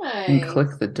 Nice. You can click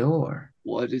the door.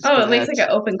 What is Oh, that? it makes like an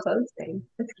open close thing.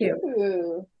 That's cute.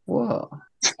 Ooh, Whoa.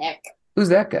 heck. Who's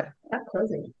that guy? Not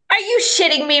closing. Are you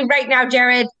shitting me right now,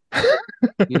 Jared?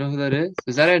 You know who that is?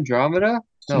 Is that Andromeda?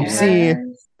 No. You Yes. see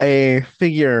a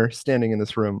figure standing in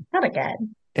this room, Not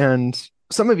again. and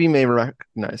some of you may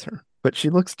recognize her, but she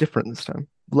looks different this time.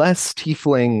 Less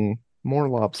tiefling, more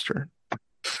lobster.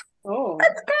 Oh.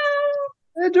 Let's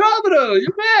go. Andromeda,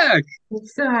 you're back. I'm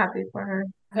so happy for her.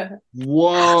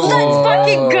 Whoa. Let's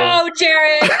fucking Oh. go,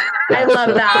 Jared. I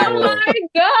love that. Oh my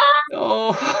god!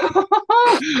 Oh.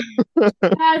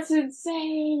 That's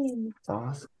insane! That's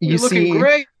awesome. You You're looking see,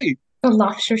 great. The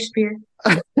lobster spear.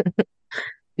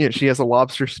 yeah, she has a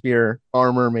lobster spear,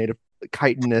 armor made of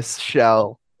chitinous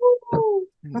shell. Ooh.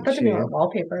 I'll put them She- on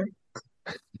wallpaper.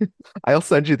 I'll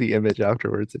send you the image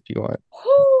afterwards if you want.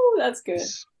 Whew, that's good.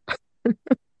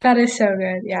 That is so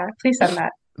good. Yeah, please send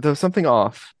that. There's something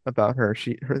off about her.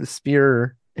 The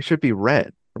spear, it should be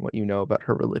red from what you know about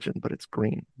her religion, but it's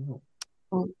green.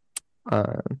 Oh.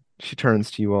 Uh, she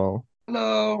turns to you all.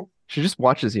 Hello. She just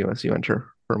watches you as you enter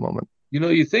for a moment. You know,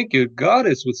 you think your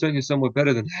goddess would send you somewhere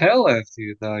better than hell after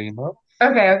you die, you know?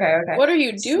 Okay. What are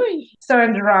you doing? So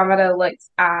Andromeda looks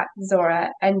at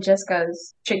Zora and just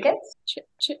goes, trinkets?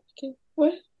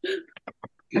 What?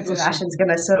 And Sebastian's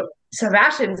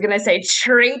gonna say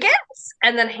trinkets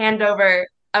and then hand over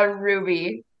a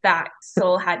ruby that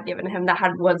Soul had given him that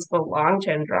had once belonged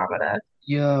to Andromeda.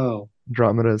 Yo.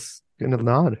 Andromeda's gonna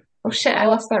nod. Oh shit, I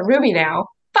lost that ruby now.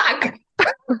 Fuck!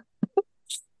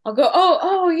 I'll go.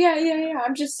 Oh, yeah.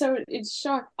 I'm just so in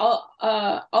shock.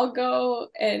 I'll go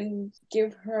and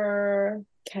give her.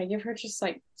 Can I give her just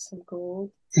like some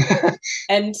gold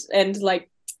and like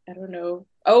I don't know.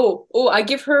 Oh, I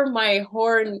give her my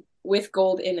horn with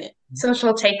gold in it. So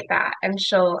she'll take that and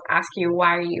she'll ask you,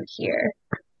 why are you here?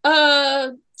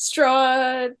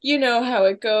 Strahd, you know how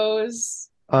it goes.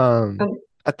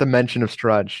 At the mention of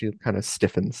Strahd, she kind of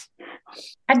stiffens.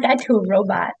 I died to a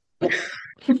robot.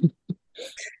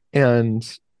 And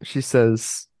she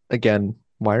says again,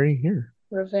 why are you here?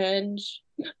 Revenge.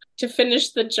 To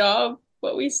finish the job,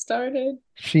 what we started.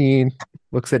 She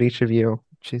looks at each of you.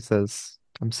 She says,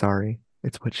 I'm sorry.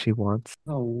 It's what she wants.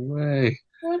 No way.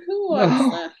 Who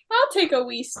wants that? I'll take a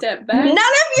wee step back. None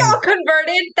of y'all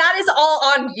converted. That is all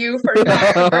on you for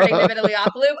not converting to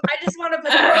Vitaliopoulos. I just want to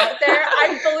put that out there.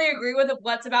 I fully agree with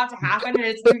what's about to happen, and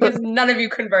it's because none of you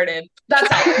converted.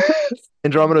 That's all.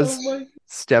 Andromeda Oh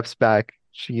steps back.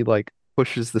 She like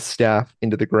pushes the staff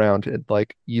into the ground and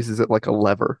like uses it like a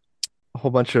lever. A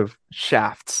whole bunch of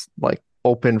shafts like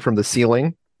open from the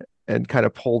ceiling and kind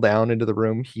of pull down into the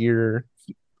room here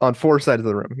on four sides of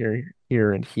the room,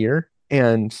 here, and here.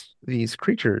 And these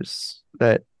creatures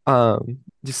that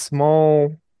these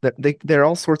small that they're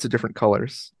all sorts of different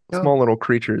colors. Oh. Small little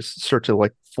creatures start to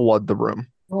like flood the room.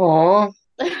 Aw.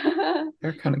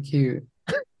 They're kind of cute.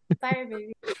 Fire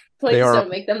baby. Please They are- don't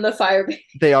make them the fire baby.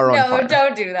 They are on No, fire,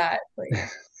 don't do that. Please.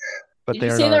 but Did they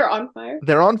you are say not. they're on fire?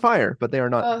 They're on fire, but they are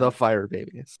not Oh. the fire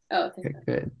babies. Oh, thank Okay, God.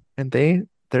 good. And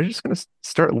they're just gonna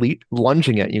start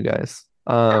lunging at you guys.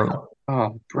 Oh, Oh,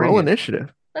 Roll brilliant.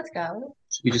 initiative. let's go.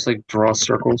 So you just like draw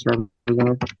circles around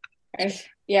them.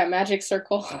 Yeah, magic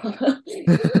circle.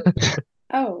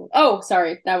 Oh,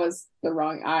 sorry. That was the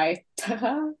wrong eye.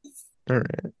 All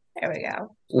right. There we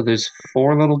go. So there's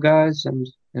 4 little guys and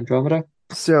Andromeda.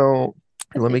 So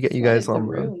let me They get you guys flooded on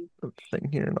the room. the thing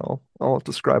here, and I'll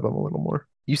describe them a little more.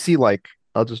 You see, like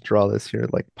I'll just draw this here,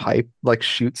 like pipe, like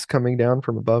shoots coming down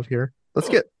from above here. Let's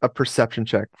get a perception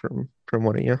check from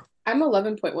one of you. I'm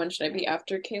 11.1. Should I be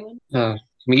after Kaylin? Can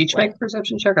we each make a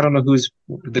perception check? I don't know who's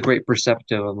the great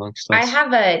perceptive amongst us. I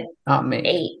have a Not me.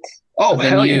 8. Oh,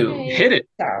 Then hell you. yeah. Hit it.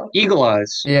 So Eagle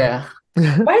eyes. Yeah. why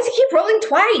does he keep rolling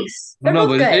twice? They're No,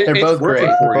 both but good. They're it's both working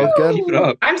great. for you. Both good? Keep it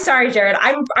up. I'm sorry, Jared.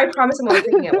 I promise I'm only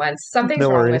picking it once. Something's No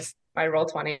wrong with worries. my roll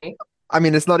 20. I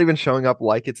mean, it's not even showing up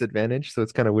like it's advantage, so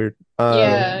it's kind of weird.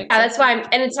 Yeah. Yeah, that's why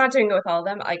and it's not doing it with all of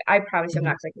them. Like, I promise you I'm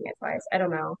not clicking it twice. I don't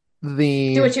know. Do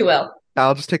The what you will.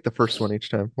 I'll just take the first one each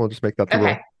time. We'll just make that the Okay.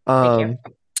 rule. Thank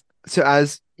you. So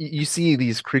as you see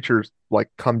these creatures like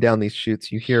come down these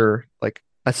chutes, you hear like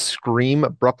a scream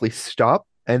abruptly stop,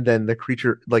 and then the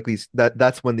creature like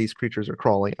that's when these creatures are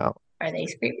crawling out. Are they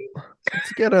screaming?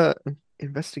 Let's get a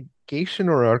investigation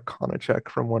or arcana check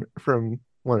from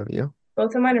one of you.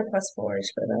 Both of mine are +4s for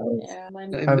those. Yeah,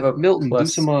 mine. I have a Milton, do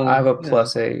plus. some. I have a yeah,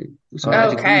 plus 8. do some Oh,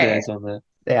 magic okay. doodads on that.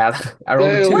 Yeah, I rolled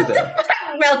a Hey, 2 what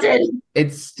though. Melted.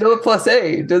 It's still a plus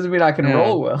 8. It doesn't mean I can Yeah.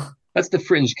 roll well. That's the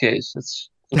fringe case. That's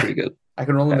pretty good. I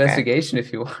can roll Okay. investigation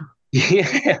if you want.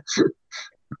 Yeah.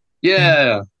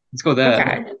 Yeah. Let's go with that.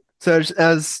 Okay. So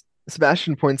as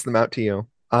Sebastian points them out to you,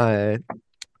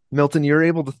 Milton, you're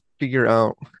able to figure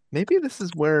out maybe this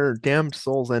is where damned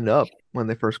souls end up when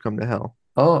they first come to hell.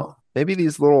 Oh, Maybe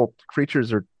these little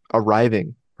creatures are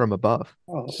arriving from above.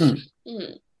 Oh.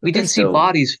 Mm. We did That's see still-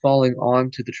 bodies falling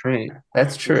onto the train.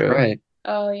 that's true. Right.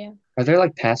 Oh, yeah. Are there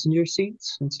like passenger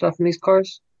seats and stuff in these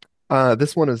cars?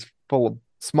 This one is full of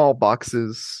small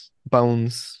boxes,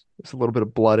 bones. There's a little bit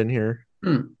of blood in here,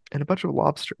 Hmm. and a bunch of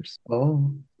lobsters.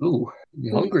 Oh, Ooh,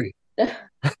 I'm hungry.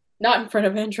 Not in front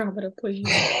of Andromeda, please.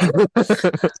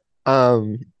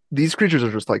 These creatures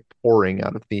are just like pouring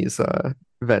out of these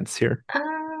vents here.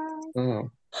 Oh.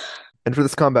 And for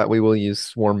this combat, we will use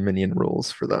swarm minion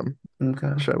rules for them, okay.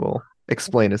 which I will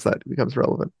explain as that becomes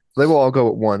relevant. They will all go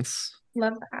at once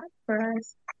Love that for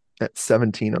us. at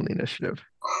 17 on the initiative.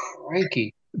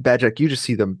 Cranky. Bajak, you just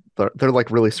see them. They're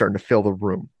like really starting to fill the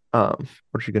room. What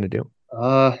are you gonna do?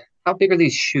 How big are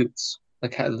these shoots?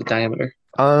 Like how the diameter?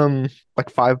 Like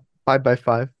five by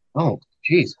five. Oh,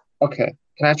 jeez. Okay.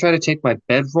 Can I try to take my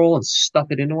bedroll and stuff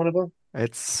it into one of them?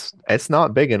 It's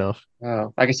not big enough.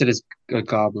 Oh, I guess it is a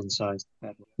goblin-sized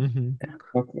bedroll. Hmm.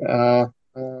 Okay.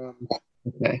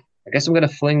 Okay. I guess I'm gonna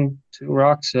fling 2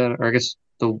 rocks at, or I guess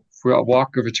the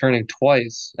walk of returning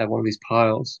twice at one of these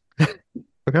piles.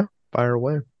 Okay, fire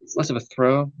away. It's less of a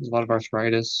throw. There's a lot of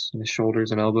arthritis in his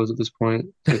shoulders and elbows at this point.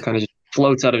 So it kind of just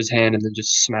floats out of his hand and then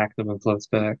just smacks them and floats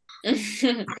back.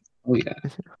 Oh yeah.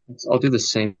 I'll do the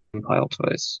same pile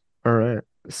twice. All right.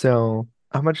 So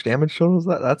how much damage total is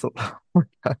that? That's a oh my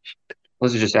gosh.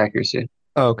 Those are just accuracy.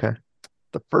 Oh, okay.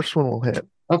 The first one will hit.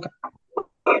 Okay.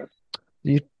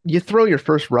 You throw your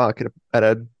first rock at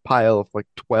a pile of like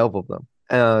 12 of them,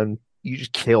 and you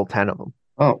just kill 10 of them.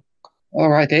 Oh, all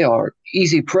right. They are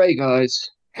easy prey,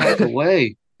 guys. Out of the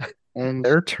way. And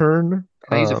Their turn.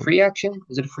 can I use a free action?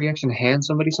 Is it a free action to hand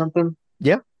somebody something?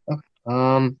 Yeah.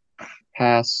 Okay.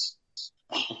 Pass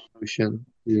potion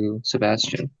to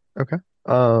Sebastian. Okay.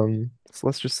 So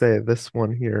let's just say this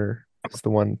one here is the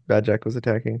one Bad Jack was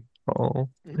attacking. Oh,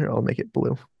 here, I'll make it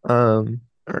blue. All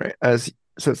right.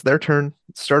 So it's their turn.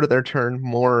 Start of their turn.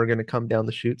 More are going to come down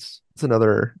the chutes. It's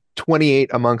another 28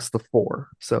 amongst the four.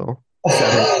 So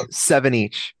seven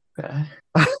each. Okay.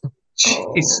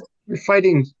 Jeez, you're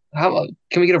fighting. How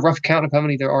can we get a rough count of how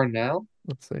many there are now?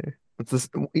 Let's see.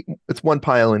 It's one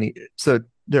pile in each. So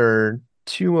there are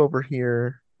 2 over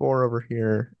here, 4 over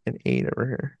here, and 8 over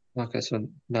here. Okay, so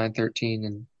 9, 13,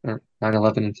 and or 9,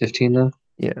 11, and 15 then?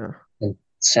 Yeah. And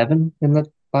 7 in the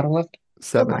bottom left?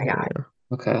 7 my here, God. yeah.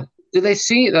 Okay. Do they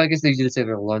see? I guess they did say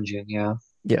they're lunging, yeah.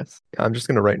 Yes. I'm just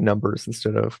gonna write numbers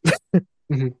instead of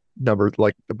Mhm. numbered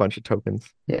like a bunch of tokens.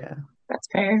 Yeah. That's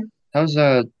fair.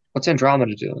 What's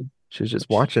Andromeda doing? She's just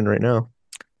watching right now.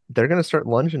 They're gonna start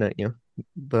lunging at you.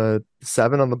 The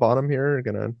 7 on the bottom here are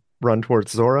gonna run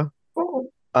towards Zora. Oh,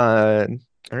 All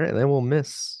right, they will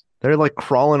miss. They're like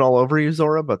crawling all over you,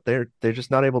 Zora, but they're just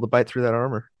not able to bite through that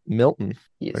armor. Milton,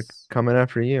 they're Yes. coming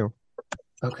after you.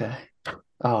 Okay.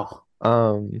 Oh,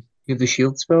 You have the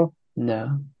shield spell?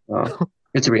 no. Oh,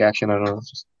 it's a reaction, I don't know. It's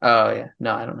just Oh, yeah.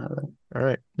 No, I don't have that. All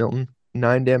right, Milton,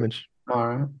 9 damage. All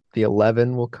right. The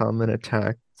 11 will come and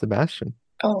attack Sebastian.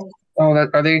 oh,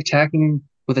 are they attacking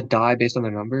with a die based on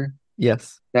their number?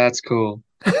 Yes. That's cool.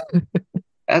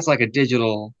 That's like a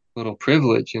digital little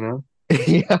privilege, you know?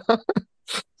 Yeah.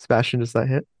 Sebastian, does that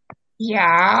hit?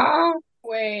 yeah.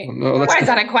 Wait, Oh, no, that's Why is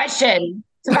that a question?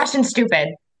 Sebastian's stupid.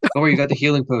 Oh, you got the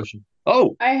healing potion.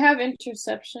 Oh, I have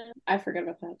interception. I forgot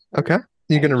about that. Okay.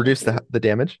 You're gonna reduce the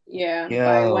damage? Yeah, by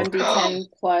Yo. 1d10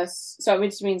 plus. So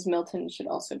which means Milton should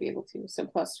also be able to. So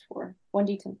 +4.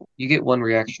 1d10. you get one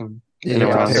reaction Yeah, in a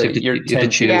yeah, round. okay. So you have to- You're you have to 10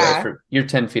 feet choose. away Yeah. you're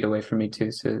 10 feet away from me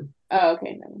too, so Oh,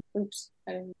 okay. No. Oops.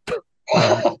 I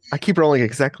didn't. I keep rolling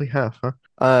exactly half,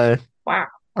 huh? Wow.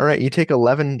 All right, you take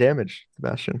 11 damage,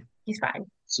 Sebastian. He's fine.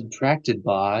 Subtracted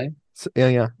by. So,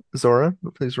 yeah. Zora,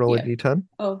 please roll Yeah. a d10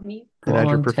 Oh, me? and add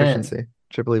your on 10. proficiency,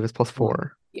 which I believe is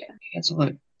 +4. Cancel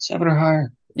it. 7 or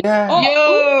higher. Yeah.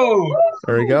 Oh,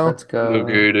 There we go. Let's go.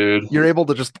 Okay, dude. You're able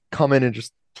to just come in and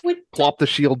just With plop the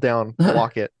shield down,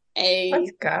 block it.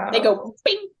 Let's go. They go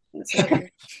bing.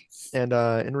 And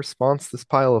in response, this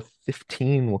pile of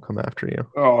 15 will come after you.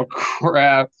 Oh,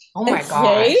 crap. Oh my Okay.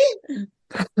 gosh.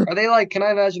 Are they like, can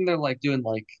I imagine they're like doing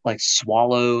like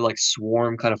swallow, like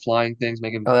swarm kind of flying things,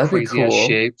 making Oh, that'd be crazy ass cool.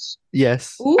 shapes?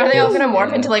 Yes. Are they all Ooh. gonna morph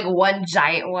Yeah. into like one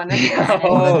giant one? Oh,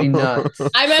 that'd be nuts.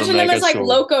 I imagine them as like Megazord.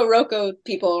 Loco Roco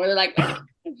people, where they're like,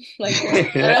 like I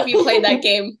don't know if you played that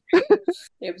game.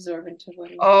 They absorb into one.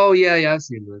 Oh, yeah, I've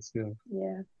seen this. Yeah.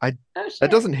 Yeah. I- Oh, shit.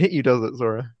 That doesn't hit you, does it,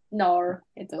 Zora? No,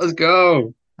 it doesn't. Let's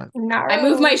go. Not I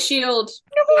move my shield.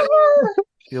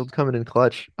 Shield coming in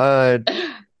clutch.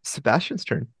 Sebastian's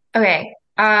turn. Okay.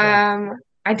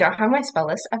 I don't have my spell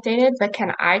list updated, but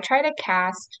can I try to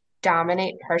cast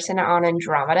Dominate Person on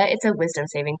Andromeda? It's a wisdom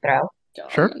saving throw.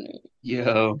 Sure.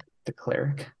 Yo. The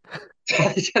cleric. Yo.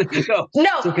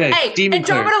 No, It's okay. hey, Demon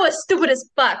Andromeda was stupid as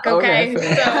fuck, okay? Okay,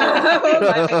 fair. So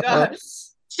Oh my god.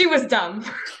 she was dumb.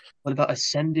 What about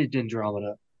Ascended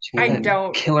Andromeda? She I had that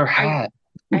don't- Killer hat.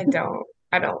 I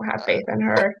don't have faith in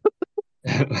her.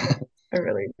 I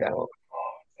really don't.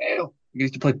 Fail. You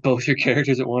get to play both your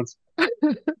characters at once.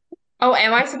 Oh,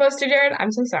 am I supposed to, Jared?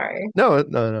 I'm so sorry. No.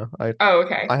 I Oh,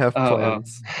 okay. have Oh,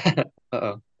 plans.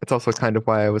 Uh-oh. It's also kind of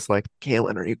why I was like,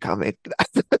 Galen, are you coming?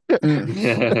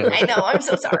 Mm. I know, I'm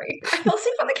so sorry. I fell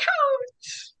asleep on the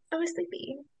couch. I was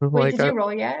sleepy. I'm Wait, like, did you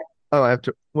roll yet? oh, I have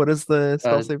to. What is the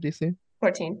spell Uh, save DC?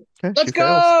 14. Okay, Let's she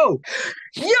fails. go!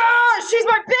 Yeah, she's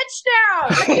my bitch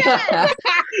now.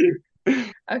 Again.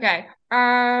 Okay.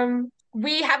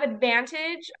 we have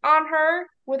advantage on her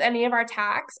with any of our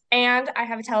attacks, and I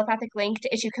have a telepathic link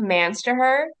to issue commands to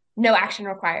her. No action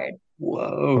required.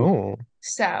 Whoa. Oh.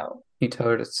 So You tell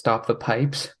her to stop the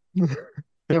pipes.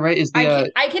 Yeah, right. Is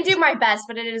the I can do my best,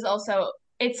 but it is also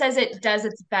it says it does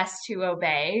its best to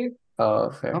obey.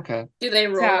 Oh, fair. okay. Do they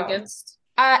roll So- against?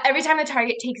 Every time the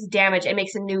target takes damage, it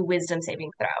makes a new wisdom saving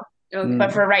throw. Okay.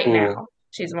 But for right Cool. now,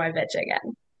 she's my bitch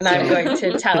again. And I'm going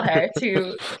to tell her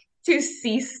to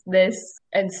cease this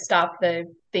and stop the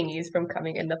thingies from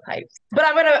coming in the pipes. But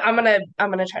I'm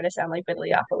gonna try to sound like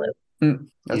Bibliopolis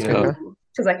That's Yeah. good.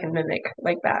 because I can mimic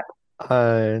like that.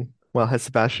 Well, has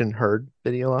Sebastian heard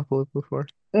Videolopolis before?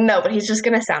 No, but he's just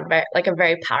gonna sound like a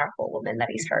very powerful woman that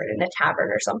he's heard in a tavern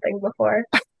or something before.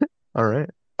 All right.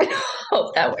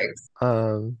 Hope that works.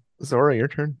 Zora, your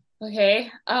turn.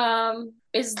 Okay.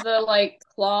 Is the like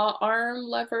claw arm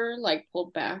lever like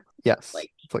pulled back? Yes. Like,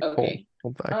 It's like okay.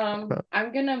 pulled back. like that.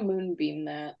 I'm gonna moonbeam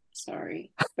that.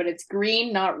 Sorry, but it's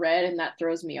green, not red, and that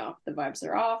throws me off. The vibes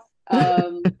are off.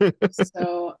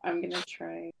 So I'm gonna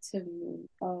try to move.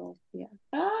 Oh yeah.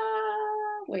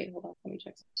 Wait, hold on. Let me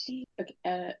check something.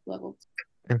 Okay, level.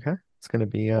 Okay. It's gonna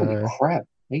be Holy crap.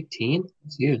 18?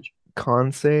 That's huge.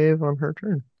 con save on her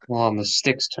turn. Well, on the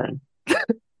stick's turn.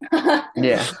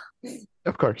 Yeah.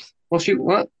 Of course. Well,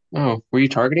 what? Oh, were you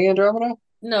targeting Andromeda?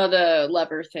 No, the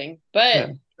lever thing, but Yeah.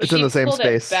 It's in she the same pulled it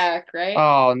space. back, right?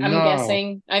 Oh, no. I'm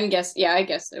guessing. Yeah, I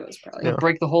guess it was probably. You'll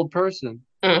break the whole person.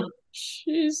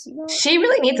 She's not. She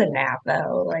really needs a nap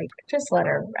though. Like, just let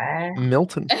her rest.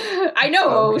 Milton. I know.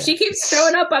 Okay. She keeps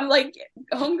showing up. I'm like,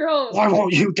 homegirl. Why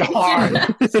won't you die?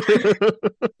 You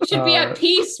should be at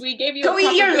peace. We gave you Go a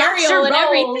eat your proper burial and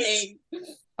lobster rolls. everything.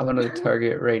 I'm gonna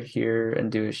target right here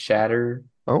and do a shatter.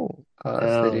 Oh. So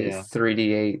Hell they do yeah.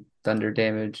 3d8 thunder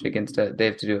damage against it. They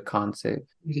have to do a con save.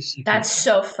 Wait a second. That's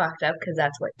so fucked up because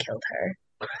that's what killed her.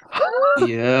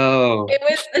 Yo. It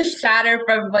was the shatter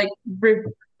from like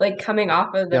coming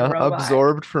off of the Yeah, robot.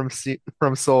 absorbed from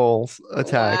Soul's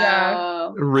attack.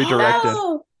 Wow. Redirected.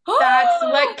 Oh, That's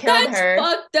what killed that's her.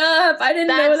 fucked up. I didn't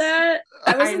know That's- that.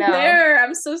 I wasn't know. there.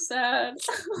 I'm so sad.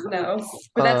 No,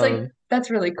 but that's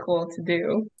really cool to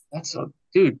do.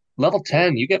 Dude, level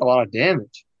 10, you get a lot of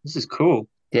damage. This is cool.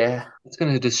 Yeah. It's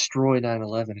gonna destroy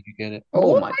 9/11 if you get it.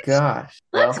 Oh my gosh.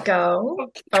 Let's Well, go.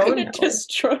 Oh Gonna no.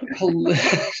 destroy.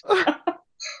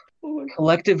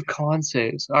 Collective con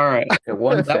saves. All right. okay,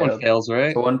 one That one failed. fails,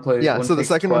 right? So one plays. Yeah, one so the takes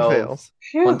second 12.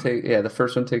 one fails. The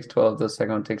first one takes 12. The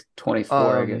second one takes 24,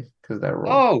 I Um, guess, because that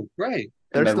roll. Oh, right.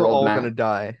 They're And then still rolled all Matt. gonna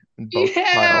die in both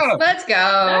Yeah! piles. Let's go.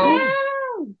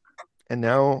 Ah! And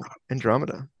now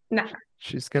Andromeda. Nah.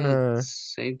 She's gonna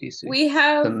Save DC. We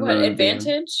have The what moonbeam.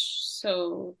 advantage?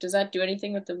 So does that do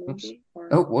anything with the movie? Or...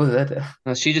 Oh, what was that?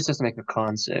 No, she just has to make a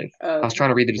con save. Oh. I was trying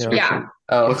to read the Yeah. description.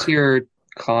 Oh, What's your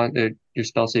your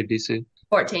spell save DC?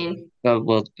 14.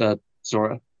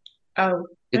 Zora. Oh, what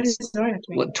It's is Zora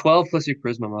doing? 12 plus your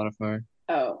charisma modifier.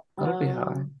 Oh. that'll be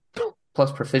high.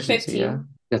 Plus proficiency, 15. yeah.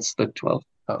 That's the 12.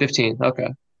 Oh. 15. Okay.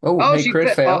 Oh, Oh, hey, she crit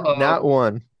crit. fail. Uh-oh. nat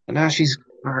one. And now she's.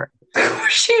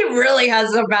 She really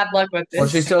has some bad luck with this. Well,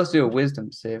 she still has to do a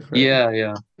wisdom save, right? Yeah.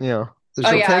 Yeah. So Oh,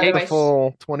 she'll yeah, take the otherwise-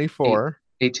 full 24.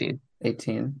 18.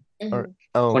 18. Mhm.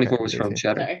 Oh, okay, 24 was from 18.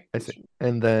 Shatter. Sorry. I see.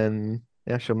 And then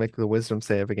yeah, she'll make the wisdom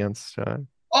save against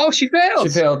Oh, she fails.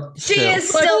 She failed. She fail. is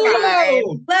still alive.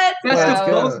 Whoa! Let's Best Let's of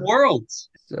go. go. both worlds.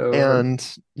 So,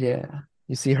 And yeah.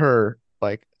 you see her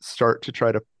like start to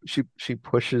try to she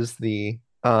pushes the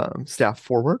staff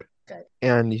forward. Good.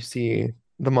 And you see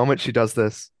the moment she does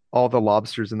this, all the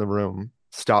lobsters in the room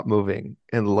stop moving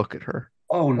and look at her.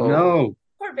 Oh, no.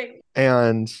 Poor baby.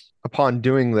 And upon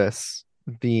doing this,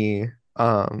 the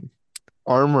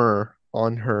armor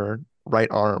on her right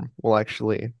arm will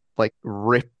actually like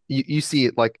rip. You see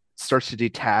it like starts to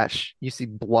detach. You see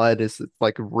blood as it's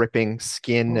like ripping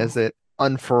skin as it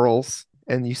unfurls,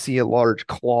 and you see a large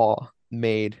claw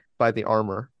made by the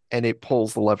armor, and it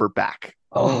pulls the lever back.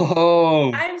 Oh.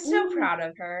 I'm so proud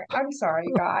of her. I'm sorry,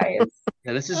 guys.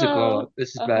 Yeah, this is a glow up. This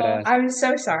is badass. I'm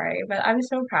so sorry, but I'm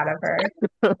so proud of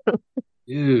her.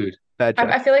 Dude. Bad I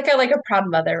job. feel like a proud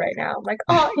mother right now. I'm like,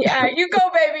 oh yeah, you go,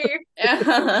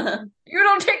 baby. You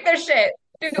don't take their shit.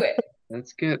 Do it.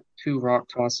 Let's get 2 rock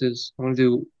tosses. I'm going to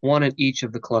do 1 at each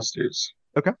of the clusters.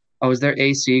 Okay. Oh, is their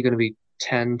AC going to be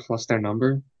 10 plus their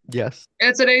number? Yes.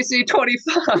 It's an AC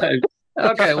 25.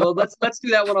 Okay, well let's do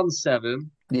that one on the 7.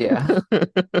 Yeah.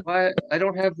 Why I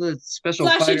don't have the special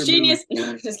Flash fighter of genius.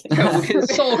 No, I'm just move. kidding.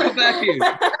 Soul, come back here.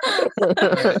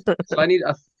 So I need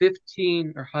a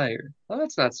 15 or higher. Oh,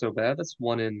 that's not so bad. That's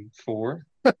 1 in 4.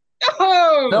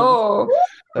 Oh! No.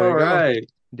 There you All go.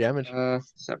 right. Damage.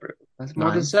 Separate. That's more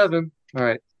than Nice. 7. All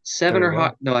right. Seven There or you go.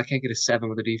 high? No, I can't get a 7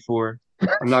 with a D4.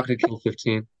 I'm not going to kill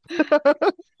 15 It's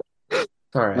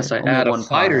all right. unless I Only add a one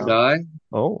fighter pile. die.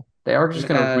 Oh, They are I'm just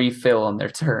gonna gonna add. refill on their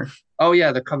turn. Oh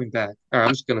yeah, they're coming back. All right,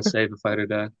 I'm just gonna save a fighter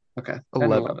die. Okay, 10 and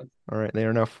 11. 11. All right, they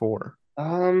are now 4.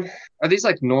 Are these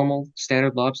like normal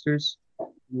standard lobsters?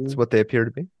 That's what they appear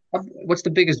to be. What's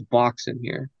the biggest box in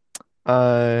here?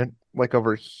 Like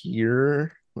over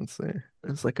here. Let's see.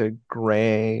 It's like a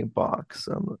gray box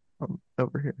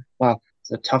over here. Wow,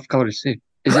 it's a tough color to see.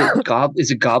 Is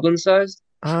it goblin sized?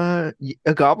 A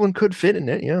goblin could fit in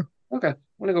it, yeah. Okay, I'm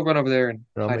gonna go run over there and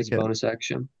I'll hide make his it. bonus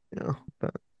action. Yeah.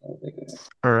 I'll make it.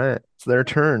 All right, it's their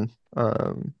turn.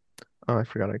 Oh, I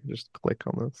forgot I could just click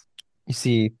on this. You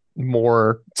see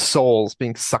more souls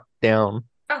being sucked down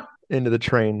Oh. into the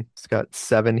train. It's got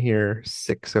 7 here,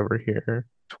 6 over here,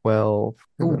 12,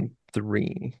 and Ooh. then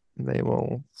 3. They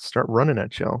will start running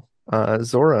at you.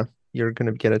 Zora, you're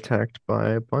gonna get attacked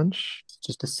by a bunch. It's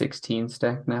just a 16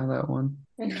 stack now, that one.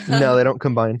 No, they don't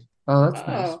combine. Oh, that's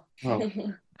nice. Oh.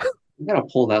 You gotta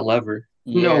pull that lever.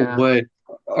 Yeah. No way.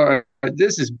 All right,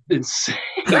 this is insane.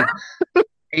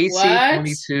 AC What?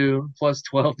 22 plus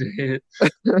 12 to hit.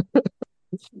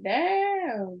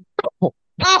 Damn.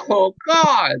 Oh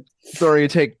God! Zora, you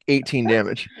take 18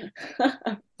 damage.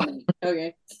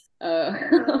 Okay.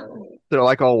 They're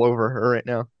like all over her right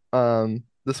now.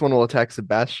 This one will attack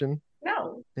Sebastian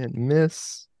No, and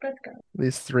miss. let's go.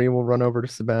 These 3 will run over to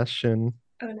Sebastian.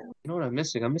 Oh no. You know what I'm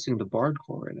missing? I'm missing the Bard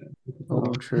Core right now.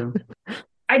 Oh, true.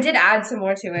 I did add some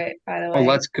more to it, by the way. Oh,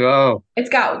 let's go. It's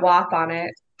got WAP on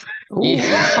it. Ooh,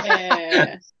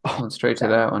 Yeah. going straight to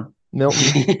that one.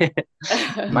 Milton,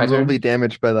 My you will turn? be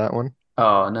damaged by that one.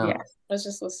 Oh, no. Yes. I was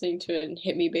just listening to it and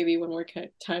Hit Me Baby one more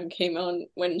time came on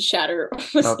when Shatter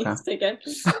was Okay. used again.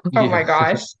 Oh my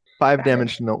gosh. 5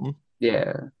 damage to Milton.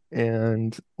 Yeah.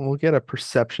 And we'll get a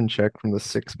perception check from the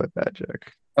 6 by Badjack.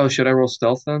 Oh, should I roll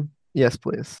stealth then? Yes,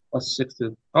 please. Plus 6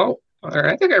 to. Oh, all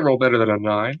right. I think I roll better than a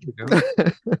 9. Here we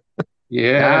go.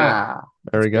 Yeah. Ah,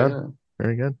 Very good. good.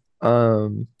 Very good.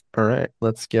 All right,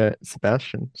 let's get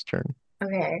Sebastian's turn.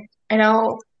 Okay. I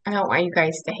don't want you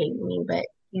guys to hate me, but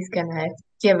he's gonna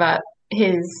give up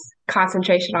his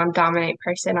concentration on dominate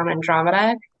person on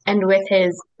Andromeda. And with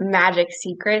his magic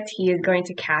secrets, he is going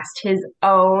to cast his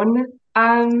own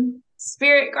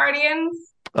spirit guardians.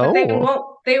 But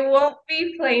Oh, they won't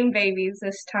be flame babies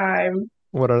this time.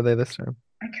 what are they this time?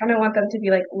 I kind of want them to be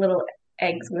like little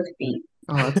eggs with feet.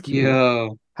 Oh, that's cute.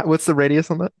 Yo. What's the radius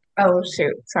on that? Oh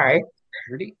shoot, sorry.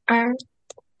 30?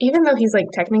 Even though he's like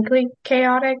technically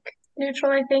chaotic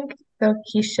neutral, I think, though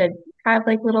he should have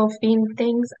like little fiend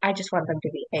things. I just want them to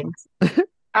be eggs.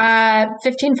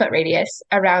 15-foot radius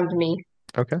around me.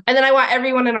 Okay. And then I want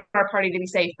everyone in our party to be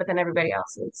safe, but then everybody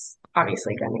else is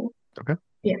obviously going to Okay.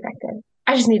 be affected.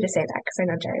 I just need to say that because I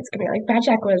know Jared's going to be like,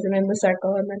 Badjack wasn't in the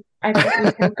circle, and then I don't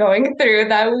need him going through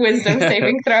that wisdom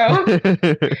saving throw.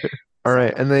 All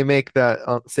right, and they make that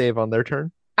save on their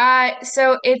turn?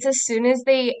 So it's as soon as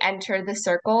they enter the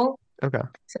circle. Okay.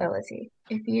 So let's see.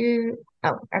 I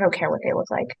don't care what they look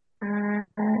like.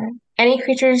 Any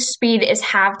creature's speed is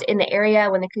halved in the area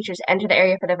when the creatures enter the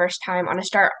area for the first time on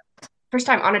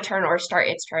a turn or start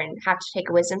its turn, have to take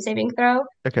a wisdom saving throw.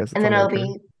 Okay, so And then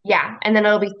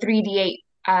it'll be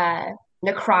 3d8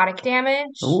 necrotic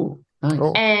damage. Ooh, nice.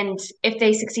 Oh, And if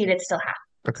they succeed, it's still half.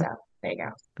 Okay. So there you go.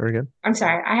 very good. I'm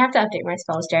sorry, I have to update my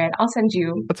spells, Jared. I'll send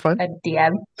you That's fine. a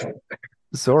DM.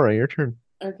 Zora, your turn.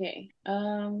 Okay.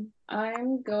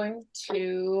 I'm going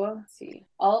to let's see.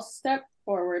 I'll step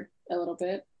forward a little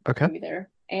bit, Okay. maybe there,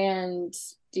 and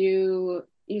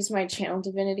use my channel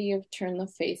divinity of Turn the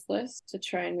Faithless to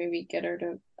try and maybe get her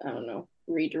to, I don't know,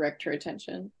 redirect her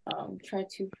attention. Try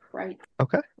to fright.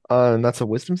 And that's a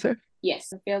wisdom save?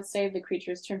 Yes, a failed save. The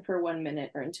creature's turn for 1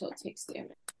 minute or until it takes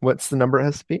damage. What's the number it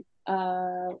has to be?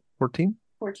 14?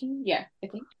 14? Yeah, I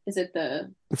think. Is it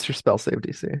the? It's your spell save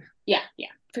DC. Yeah,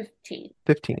 15.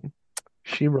 15.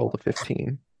 She rolled a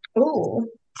 15. Ooh.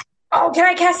 Oh, can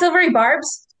I cast Silvery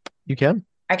Barbs? You can.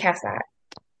 I cast that.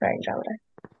 Right, Andromeda.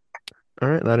 All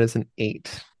right, that is an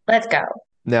 8. Let's go.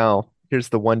 Now, here's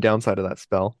the one downside of that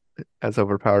spell, as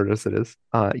overpowered as it is.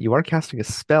 You are casting a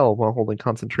spell while holding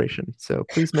concentration, so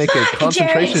please make a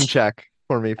concentration Jared. check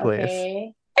for me, please.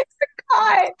 Okay.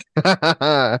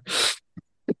 God.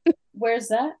 Where's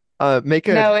that? Make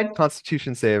a No, it-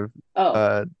 Constitution save,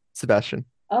 Oh. Sebastian.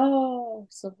 Oh,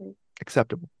 Silver.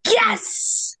 Acceptable.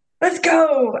 Yes! Let's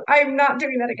go. I'm not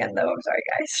doing that again, though. I'm sorry,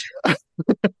 guys.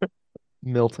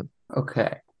 Milton.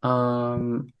 Okay.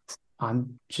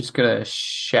 I'm just gonna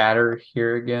shatter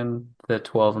here again, the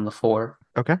 12 and the 4.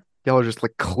 Okay. Y'all are just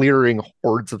like clearing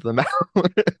hordes of them out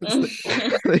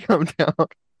as they come down.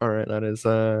 All right, that is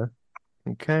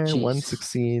okay. One Jeez.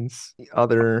 succeeds, the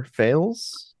other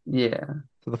fails. Yeah.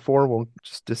 So the 4 will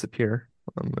just disappear.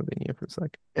 I'm moving you for a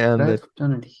sec. And Could I the have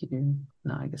done it here?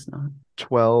 No, I guess not.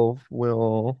 12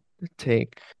 will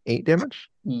take 8 damage.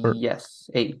 Or- Yes,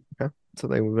 8. So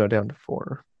they will go down to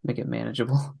 4. Make it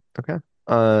manageable.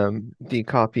 The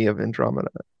copy of Andromeda,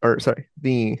 or sorry,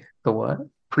 the The what?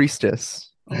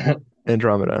 priestess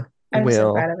Andromeda I'm so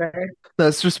will. proud of her.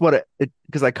 That's just what it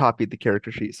because I copied the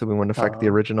character sheet, so we wouldn't affect the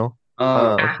Oh. original.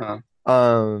 Oh, Uh,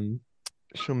 okay.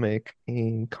 She'll make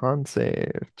a con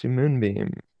save to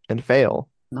Moonbeam and fail.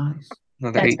 Nice.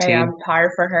 Another That's very 18. on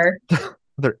par for her.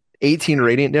 They're 18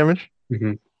 radiant damage.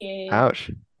 Mhm. Yay. Ouch.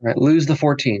 All right, lose the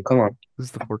 14. Come on. This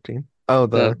is the 14. Oh,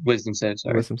 The the wisdom save,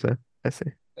 sorry. wisdom save. I see.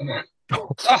 Come on.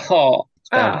 Oh, it's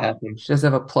bound to Oh. happen. She does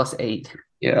have a +8.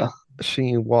 Yeah.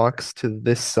 She walks to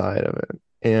this side of it,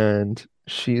 and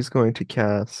she's going to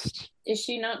cast Is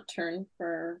she not turned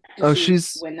for? Did Oh, she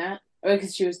she's win that? Oh,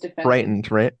 because she was defending.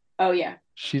 frightened, right? Oh yeah.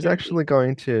 She's Dirty. actually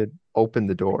going to open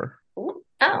the door, Ooh.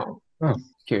 Oh,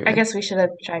 Curious. I guess we should have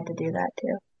tried to do that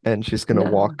too. and she's going to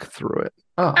No. walk through it.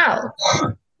 Oh, Oh,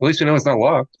 At least we know it's not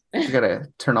locked. you gotta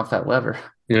turn off that lever.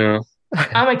 Yeah.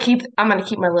 I'm gonna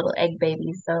keep my little egg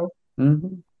babies though.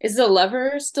 Mm-hmm. Is the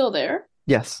lever still there?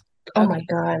 Yes. Oh Okay. my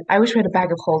God. I wish we had a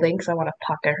bag of holding because I want to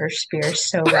pocket her spear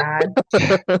so bad.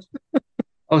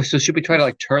 Oh, so should we try to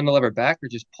like turn the lever back or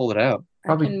just pull it out?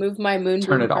 Probably I can move my moonbeam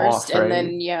turn it first, off, and right?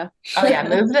 then yeah. Oh yeah,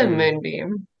 move the Mm.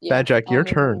 moonbeam. Yeah, Bad Jack, I'll your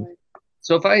move turn. mine.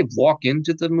 So if I walk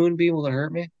into the moonbeam, will it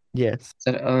hurt me? Yes. Is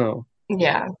that, oh.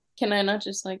 Yeah. Can I not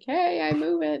just like, hey, I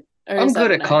move it? Or I'm is that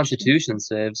good an at action? Constitution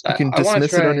saves. You can I want to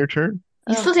dismiss it try. on your turn.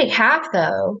 You still take half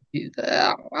though.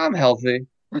 I'm healthy.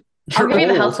 I'll give you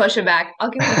the health old. potion back. I'll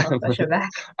give you the health potion back.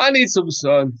 I need some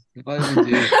sun. If I ever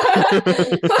do.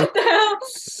 What the hell?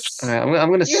 All right,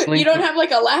 I'm gonna You slink. don't have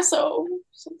like a lasso or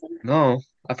something? No,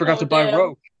 I forgot Oh, to buy damn.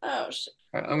 rope. Oh shit.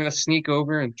 All right, I'm gonna sneak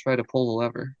over and try to pull the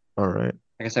lever. All right.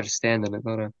 I guess I have to stand in it,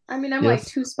 don't I? I mean, I'm like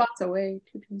Yes. 2 spots away,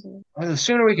 2 turns away. Well, the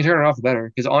sooner we can turn it off, the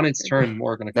better. Because on its turn,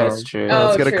 more are gonna come. That's true.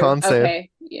 let's get a true. con save. Okay,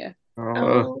 yeah.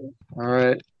 Oh. All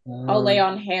right. I'll lay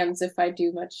on hands if I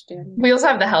do much damage. We also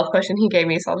have the health potion he gave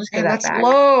me, so I'll just give Man, that that's back.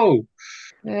 low.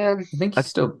 Man. I think you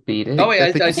still beat it. Oh wait,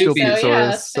 I think I you do still beat beat it. So, yeah, Zora's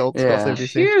that's spell Yeah. save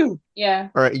DC. Phew. Yeah.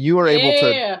 All right, you are able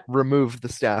to Yeah. remove the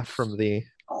staff from the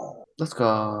Let's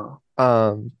go.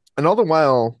 and all the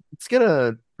while, let's get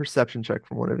a perception check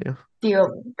from one of you. Do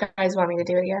you guys want me to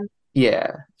do it again? Yeah.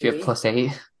 If you have Really?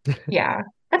 +8. Yeah.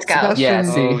 Let's go. Sebastian, Yeah,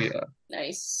 see. Oh yeah.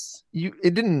 Nice.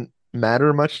 it didn't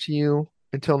matter much to you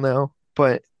until now,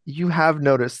 but you have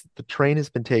noticed that the train has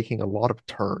been taking a lot of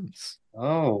turns.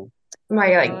 Oh. Am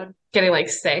I like God. getting like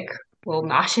sick? A little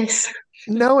nauseous?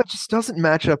 No, it just doesn't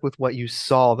match up with what you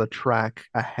saw the track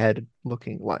ahead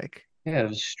looking like. Yeah, it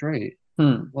was straight.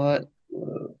 Hmm. What?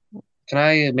 Can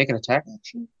I make an attack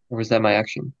action, or was that my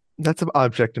action? That's an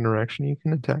object interaction you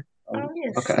can attack. Are we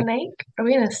in a Okay. snake? Are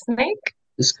we in a snake?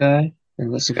 This guy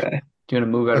and this guy. Do you want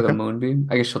to move out of the Okay. moonbeam?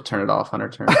 I guess she'll turn it off on her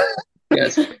turn.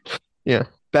 Yes. Yeah.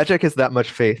 Bajak has that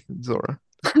much faith in Zora.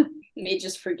 Me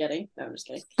just forgetting. No, I'm just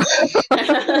kidding.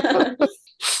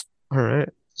 All right.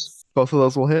 Both of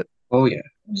those will hit. Oh yeah.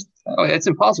 Oh, it's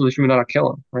impossible for me not to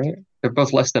kill him, right? They're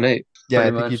both less than 8. Yeah, I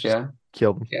Pretty think you much, just yeah.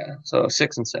 killed them. Yeah. So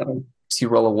 6 and 7. So you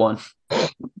roll a 1.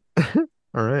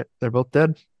 All right. They're both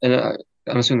dead. And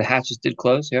I'm assuming the hatches did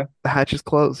close. Yeah. The hatch is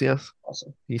closed, yes.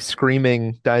 Awesome. The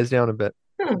screaming dies down a bit.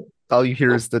 Hmm. All you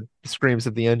hear is the screams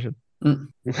of the engine.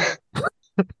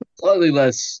 Slightly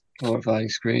less horrifying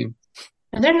scream.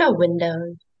 Are there no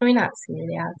windows? Can we not see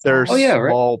the outside? There are Oh, yeah, right.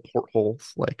 small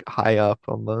portholes like high up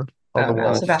on the Oh, no,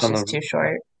 wall. Sebastian's On the- too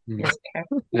short. Hmm. Yes,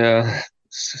 okay. Yeah.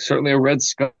 Certainly a red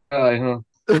sky, huh?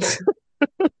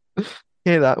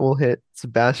 Okay, that will hit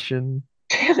Sebastian.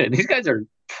 Damn it, these guys are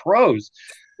pros.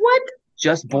 What?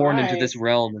 Just born into Right. this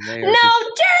realm, and they are No,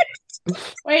 just... Jared!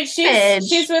 Wait, Bitch,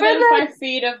 she's for within the- 5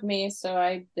 feet of me, so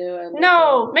I do it.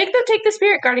 No, make them take the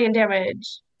spirit guardian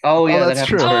damage. Oh yeah, that's that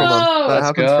true. happens Hold first. on. That Let's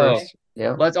happens go. first. Yeah.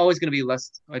 Well, that's always going to be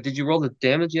less. Did you roll the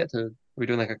damage yet? Are we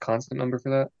doing like a constant number for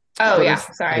that? Oh So yeah,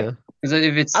 this- sorry. yeah. Because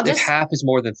if I'll if just- half is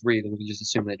more than 3, then we can just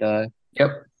assume they die.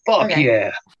 Yep. Fuck Okay.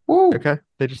 yeah! Woo. Okay,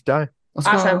 they just die. Let's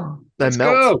Awesome. They Let's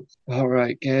melt. go! All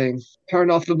right, gang, turn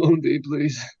off the moonbeam,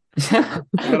 please. go.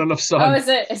 I got enough sun. Oh, is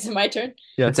it my turn?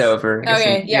 Yes. It's over.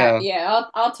 Okay, yeah, Yeah.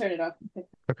 I'll turn it off.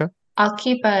 I'll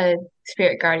keep a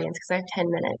spirit guardians because I have 10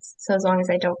 minutes. So as long as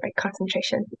I don't break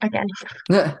concentration again.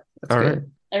 That's All good. right.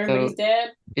 Everybody's So- dead.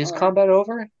 Is Oh. combat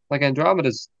over? Like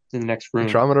Andromeda's in the next room.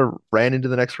 Andromeda ran into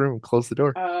the next room and closed the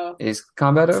door. Oh. Is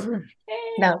combat over?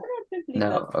 No.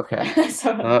 No. Okay.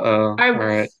 So, Uh-oh. I- All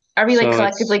right. Are we like So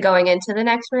collectively it's going into the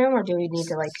next room, or do we need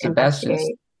to like Sebastian's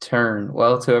investigate? turn.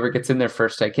 Well, it's whoever gets in there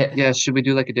first, I get. yeah. Should we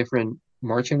do like a different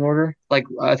marching order? Like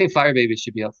I think fire babies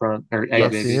should be up front or egg Yes.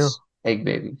 Up to you. babies. Egg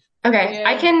baby. Okay, Yeah.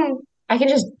 I can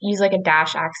just use like a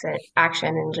dash action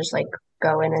and just like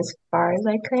go in as far as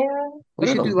I can. We What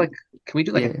are should do the- like. Can we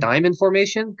do like a Yeah. diamond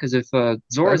formation? Because if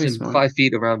Zora's be in smart. 5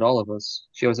 feet around all of us,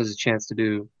 she always has a chance to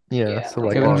do. Yeah, Yeah. so Okay, like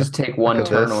Okay, we can what? just take one Like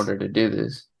turn this? order to do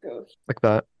this. Go Like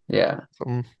that. Yeah.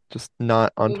 Something just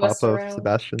not on Move us top of around.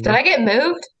 Sebastian. Did I get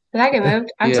moved? Did I get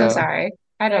moved? I'm so Yeah. sorry.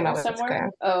 I don't know go what's going somewhere.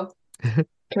 on. Oh. Can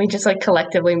we just like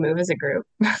collectively move as a group?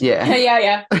 Yeah.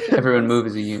 Yeah. Everyone move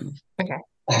as a unit.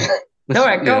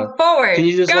 Nora, Yeah. go forward. Can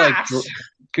you just Gosh.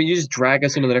 can you just drag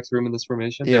us into the next room in this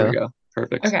formation? There we Yeah. go.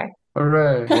 Perfect. Okay.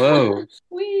 Hooray. Whoa.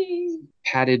 Wee.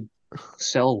 Padded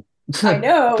cell. I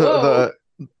know. Whoa.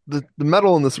 The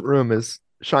metal in this room is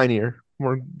shinier,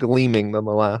 more gleaming than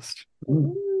the last.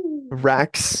 Ooh.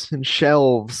 Racks and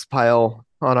shelves pile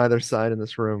on either side in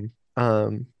this room.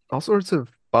 All sorts of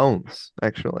bones,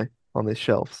 actually, on these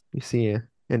shelves. You see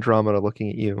Andromeda looking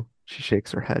at you. She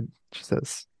shakes her head. She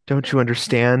says, "Don't you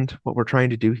understand what we're trying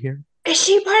to do here?" Is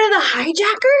she part of the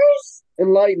hijackers?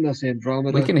 Enlighten us,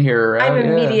 Andromeda. We can hear her I'm out.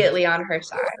 Yeah. immediately on her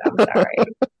side. I'm sorry.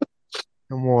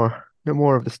 No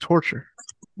more of this torture.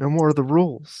 No more of the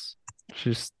rules.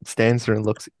 She just stands there and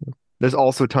looks at you. There's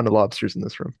also a ton of lobsters in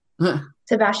this room.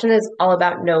 Sebastian is all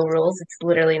about no rules. It's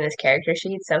literally in his character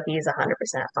sheet, so he's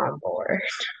 100% on board.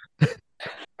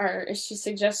 Or is she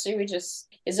suggesting we just?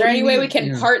 Is there What do any you way we mean? can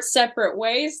Yeah. part separate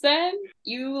ways then?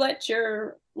 You let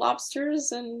your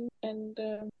lobsters and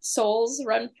souls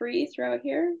run free throughout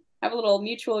here. Have a little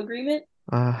mutual agreement.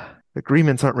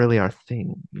 Agreements aren't really our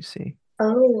thing, you see.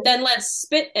 Oh. Then let's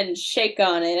spit and shake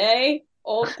on it, eh,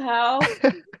 old pal?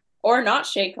 Or not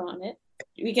shake on it.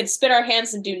 We can spit our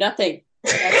hands and do nothing.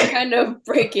 That's kind of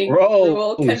breaking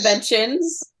rule Gross.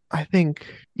 conventions. I think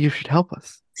you should help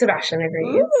us. Sebastian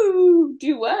agrees. Ooh,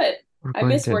 do what? We're I going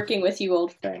miss to, working with you,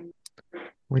 old friend.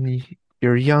 when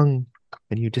you're young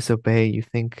and you disobey, you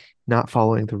think not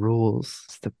following the rules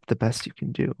is the best you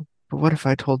can do. But what if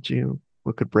I told you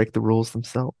we could break the rules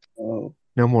themselves? Oh.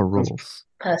 No more rules.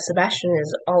 Sebastian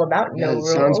is all about no Yeah, it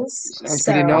sounds rules. pretty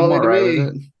So, I'm gnarly all to right me.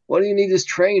 with it. What do you need this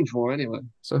train for anyway?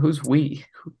 So who's we?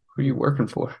 Who are you working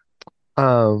for?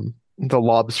 The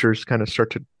lobsters kind of start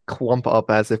to clump up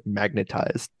as if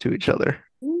magnetized to each other.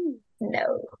 Ooh.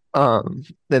 no.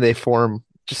 Then they form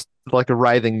just like a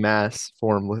writhing mass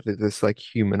form with this like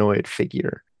humanoid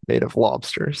figure made of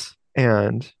lobsters.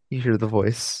 And you hear the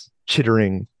voice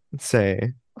chittering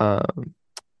say,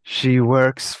 she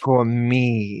works for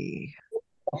me.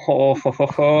 Oh, ho, ho,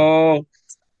 ho.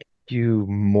 You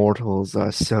mortals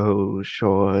are so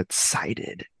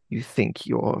short-sighted. You think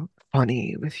you're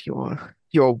funny with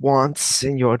your wants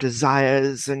and your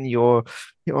desires and your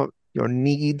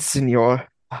needs and your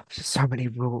so many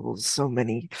rules, so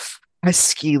many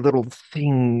pesky little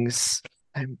things.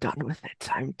 I'm done with it.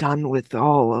 I'm done with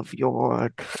all of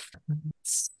your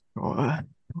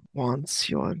wants,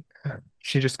 your.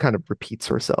 She just kind of repeats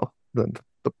herself. Then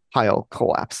the pile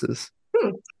collapses.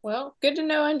 Well, good to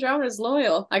know Andromeda's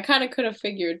loyal. I kind of could have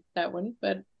figured that one,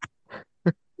 but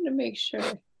to make sure.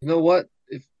 You know what?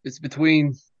 If it's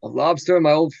between a lobster,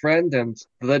 my old friend, and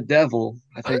the devil,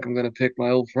 I think I'm gonna pick my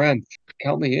old friend.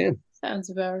 Count me in. Sounds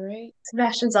about right.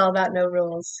 Sebastian's all about no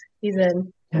rules. He's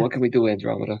in. Yeah. What can we do,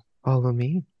 Andromeda? Follow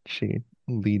me. She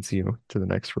leads you to the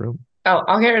next room. Oh,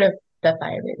 I'll get rid of the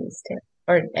fire babies too.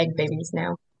 Or egg babies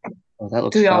now. Oh, that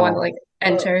looks Do we all want to foul. like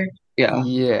enter Yeah.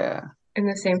 Yeah. in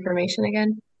the same formation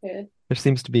again? Good. There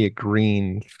seems to be a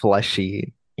green,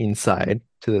 fleshy inside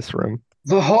to this room.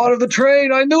 The heart of the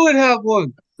train! I knew it'd have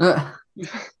one!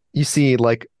 You see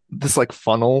like this like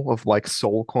funnel of like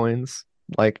soul coins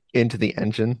like into the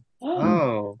engine.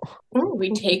 Oh. Ooh.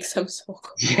 We take some soul.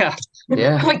 Yeah.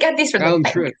 Yeah. We get these for the Round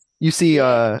bank. trip. You see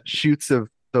Yeah. shoots of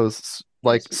those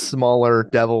like smaller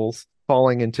devils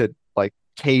falling into like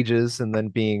cages and then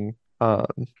being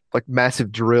like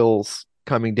massive drills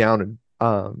coming down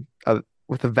and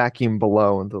with a vacuum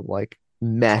below, and the like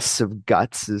mess of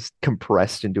guts is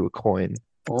compressed into a coin.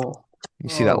 Oh. You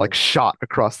see that like Oh. shot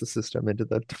across the system into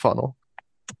the funnel.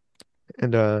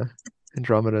 And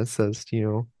Andromeda says, do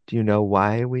you know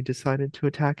why we decided to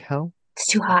attack Hell? It's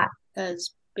too hot.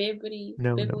 Because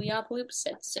No. Bibliopaloop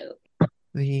said so.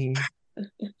 The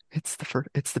it's the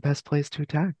bbest place to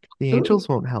attack. The angels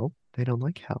won't help. They don't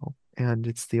like Hell. And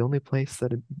it's the only place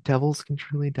that devils can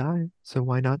truly die. So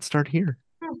why not start here?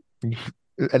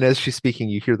 And as she's speaking,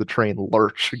 you hear the train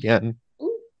lurch again,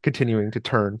 Ooh. continuing to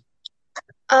turn.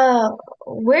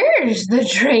 Where's the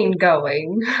train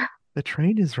going? The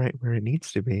train is right where it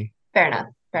needs to be. Fair enough.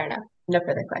 Fair enough. No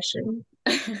further question.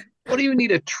 What do you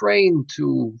need a train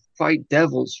to fight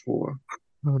devils for?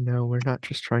 Oh no, we're not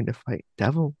just trying to fight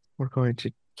devil. We're going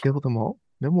to kill them all.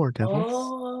 No more devils.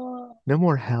 Oh, No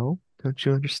more hell. Don't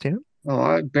you understand? Oh,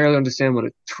 I barely understand what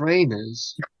a train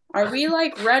is. are we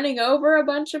like running over a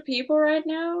bunch of people right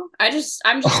now? I'm just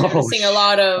Oh, noticing a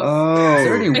lot of Is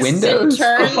there any Oh. twists and windows?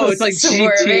 turns, Oh, it's like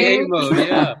GTA swerving. mode,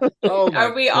 yeah. Oh my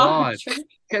Are we all? God.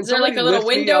 Can Is there like somebody a little lift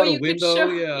me window out a you could window? show?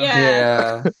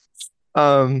 Yeah.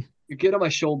 Yeah. You get on my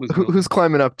shoulders, Who's Milton.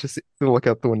 climbing up to look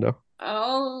out the window?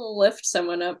 I'll lift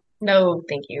someone up. No,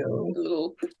 thank you.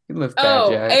 Little. You lift Oh,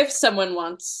 Badjack. if someone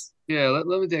wants. Yeah,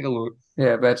 let me take a look.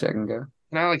 Yeah, Badjack can go.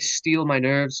 Can I like steal my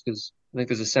nerves? Because I think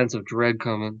there's a sense of dread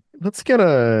coming. Let's get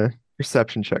a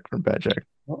perception check from Badjack.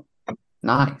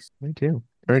 Nice. Me too.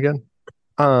 Very good.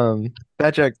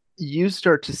 Badjack, you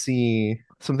start to see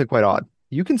something quite odd.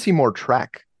 You can see more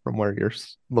track from where you're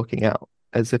looking out,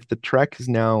 as if the track is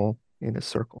now in a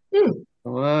circle.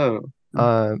 Whoa.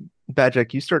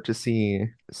 Badjack, you start to see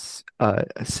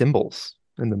symbols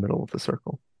in the middle of the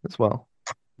circle as well.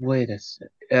 Wait a sec.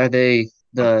 Are they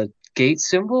the gate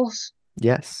symbols?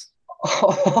 Yes.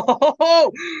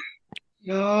 Oh,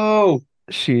 no.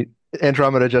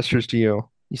 Andromeda gestures to you.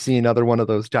 You see another one of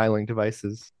those dialing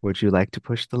devices. Would you like to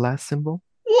push the last symbol?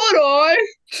 Would I?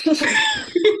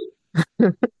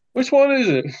 Which one is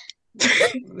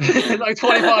it? Like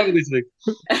 25 of these things.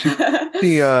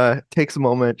 She takes a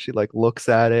moment. She like looks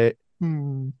at it.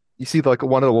 You see like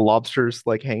one of the lobsters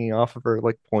like hanging off of her,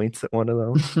 like points at one of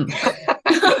those.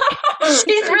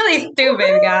 She's really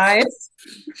stupid, guys.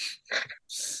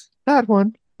 That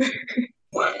one.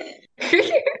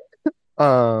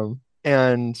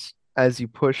 And as you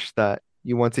push that,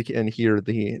 you once again hear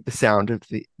the sound of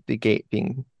the gate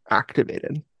being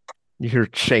activated. You hear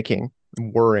it shaking,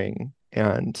 whirring,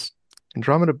 and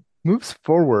Andromeda moves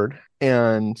forward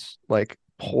and like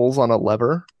pulls on a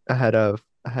lever ahead of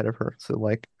her. So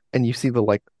like, and you see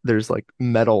there's like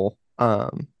metal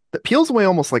that peels away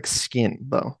almost like skin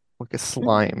though, like a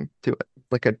slime to it,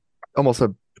 like almost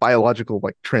a biological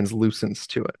like translucence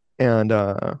to it. And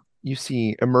you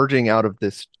see emerging out of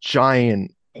this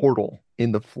giant portal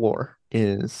in the floor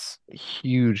is a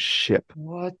huge ship.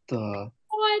 What the?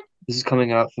 What? This is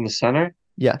coming out from the center?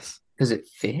 Yes, Does it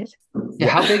fit? Yeah,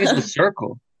 how big is the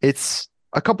circle? it's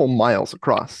a couple miles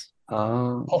across.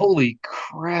 Oh. Holy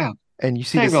crap. And you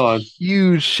see Hang this on.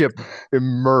 huge ship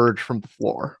emerge from the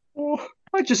floor. Oh,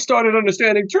 I just started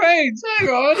understanding trains. Hang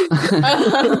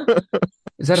on.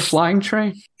 Is that a flying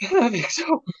train? I think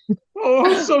so. Oh,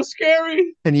 it's so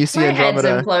scary. And you see My head's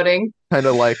Andromeda imploding. kind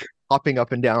of like hopping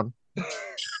up and down.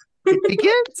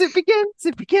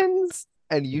 It begins.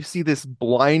 And you see this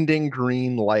blinding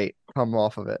green light come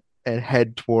off of it and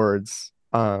head towards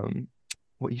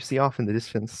what you see off in the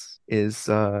distance is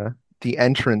the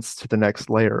entrance to the next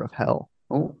layer of hell.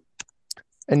 Oh.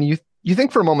 And you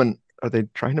think for a moment, are they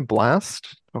trying to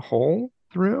blast a hole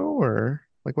through, or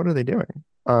like what are they doing?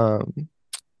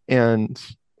 And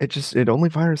it only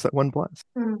fires that one blast.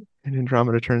 Hmm. And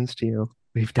Andromeda turns to you.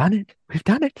 We've done it. We've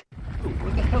done it.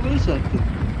 What the hell is that thing?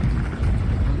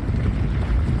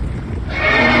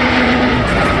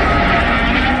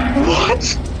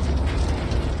 What?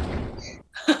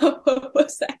 What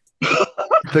was that?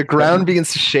 The ground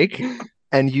begins to shake,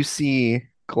 and you see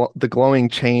the glowing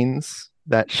chains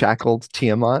that shackled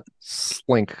Tiamat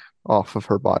slink off of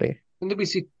her body. When did we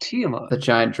see Tiamat? The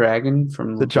giant dragon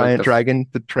from The giant dragon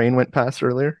the train went past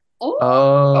earlier. Oh,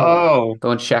 Oh. The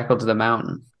one shackled to the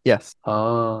mountain. Yes.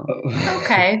 Oh.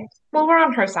 Okay. Well, we're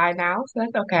on her side now, so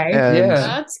that's okay. And Yeah.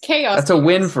 that's chaos. That's a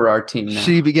win for our team now.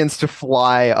 she begins to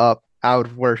fly up out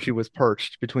of where she was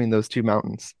perched between those two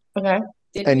mountains. Okay.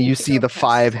 Didn't And need you to see go the past.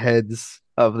 5 heads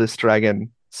of this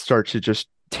dragon start to just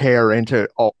tear into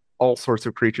all sorts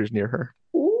of creatures near her.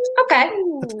 Ooh. Okay.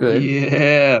 That's good.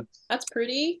 Yeah. That's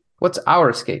pretty. What's our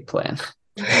escape plan?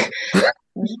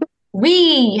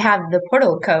 We have the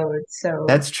portal code, so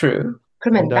That's true.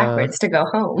 put them in And, backwards to go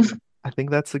home. I think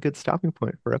that's a good stopping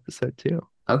point for episode 2.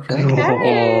 Okay.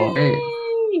 Oh. Hey.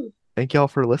 Yay! Thank y'all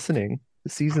for listening to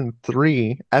season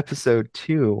 3, episode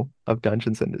 2 of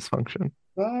Dungeons and Dysfunction.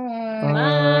 Bye.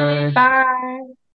 Bye. Bye.